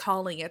nobody is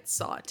calling it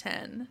Saw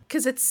 10,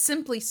 because it's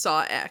simply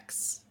Saw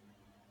X.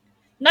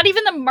 Not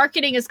even the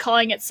marketing is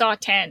calling it Saw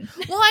 10.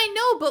 Well, I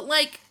know, but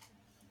like,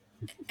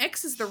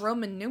 X is the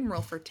Roman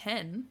numeral for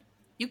 10.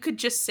 You could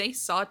just say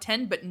Saw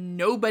 10, but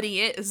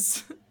nobody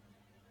is.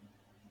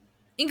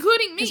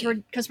 Including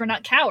me. Because we're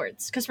not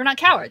cowards. Because we're not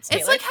cowards, Taylor.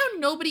 It's like how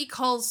nobody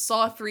calls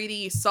Saw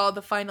 3D Saw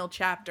the Final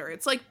Chapter.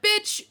 It's like,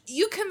 bitch,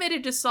 you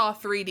committed to Saw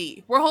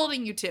 3D. We're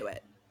holding you to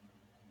it.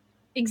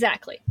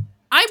 Exactly.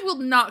 I will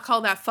not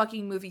call that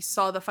fucking movie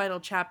Saw the Final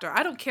Chapter.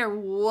 I don't care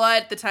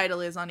what the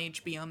title is on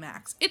HBO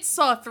Max. It's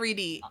Saw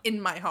 3D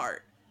in my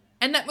heart.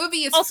 And that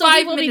movie is also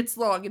 5 minutes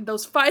long, and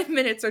those 5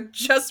 minutes are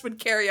just when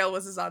Cary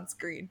Elwes is on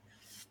screen.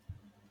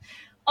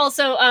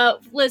 Also,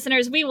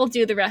 listeners, we will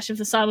do the rest of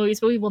the Saw movies,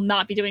 but we will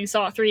not be doing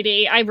Saw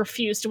 3D. I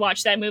refuse to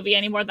watch that movie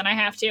any more than I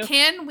have to.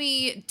 Can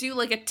we do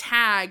like a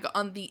tag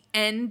on the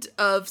end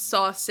of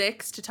Saw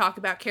 6 to talk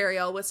about Cary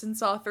Elwes in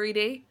Saw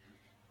 3D?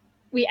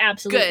 We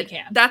absolutely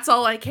can. That's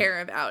all I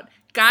care about.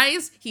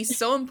 Guys, he's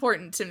so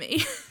important to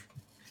me.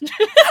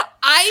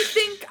 I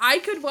think I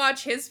could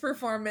watch his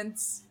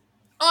performance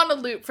on a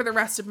loop for the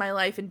rest of my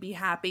life and be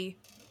happy.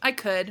 I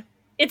could.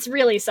 It's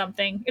really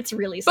something. It's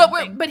really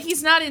something. But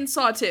he's not in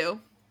Saw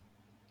 2.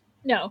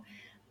 No.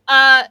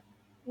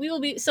 We'll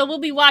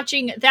be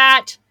watching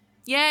that.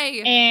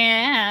 Yay.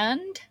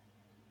 And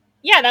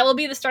yeah, that will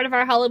be the start of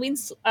our Halloween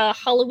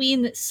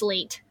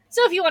slate.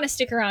 So if you want to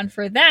stick around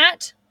for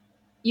that,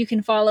 you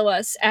can follow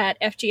us at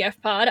FGF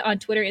Pod on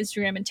Twitter,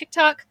 Instagram, and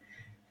TikTok.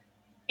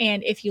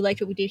 And if you liked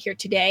what we did here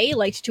today,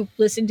 liked to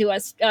listen to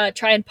us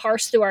try and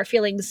parse through our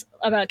feelings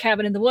about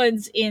Cabin in the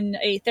Woods in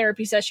a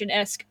therapy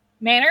session-esque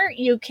manner,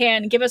 you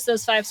can give us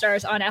those 5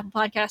 stars on Apple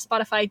Podcasts,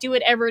 Spotify, do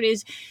whatever it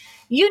is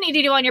you need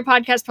to do on your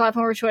podcast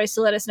platform of choice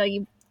to let us know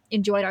you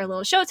enjoyed our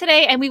little show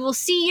today. And we will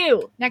see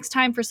you next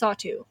time for Saw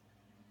 2.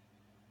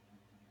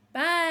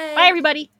 Bye. Bye, everybody.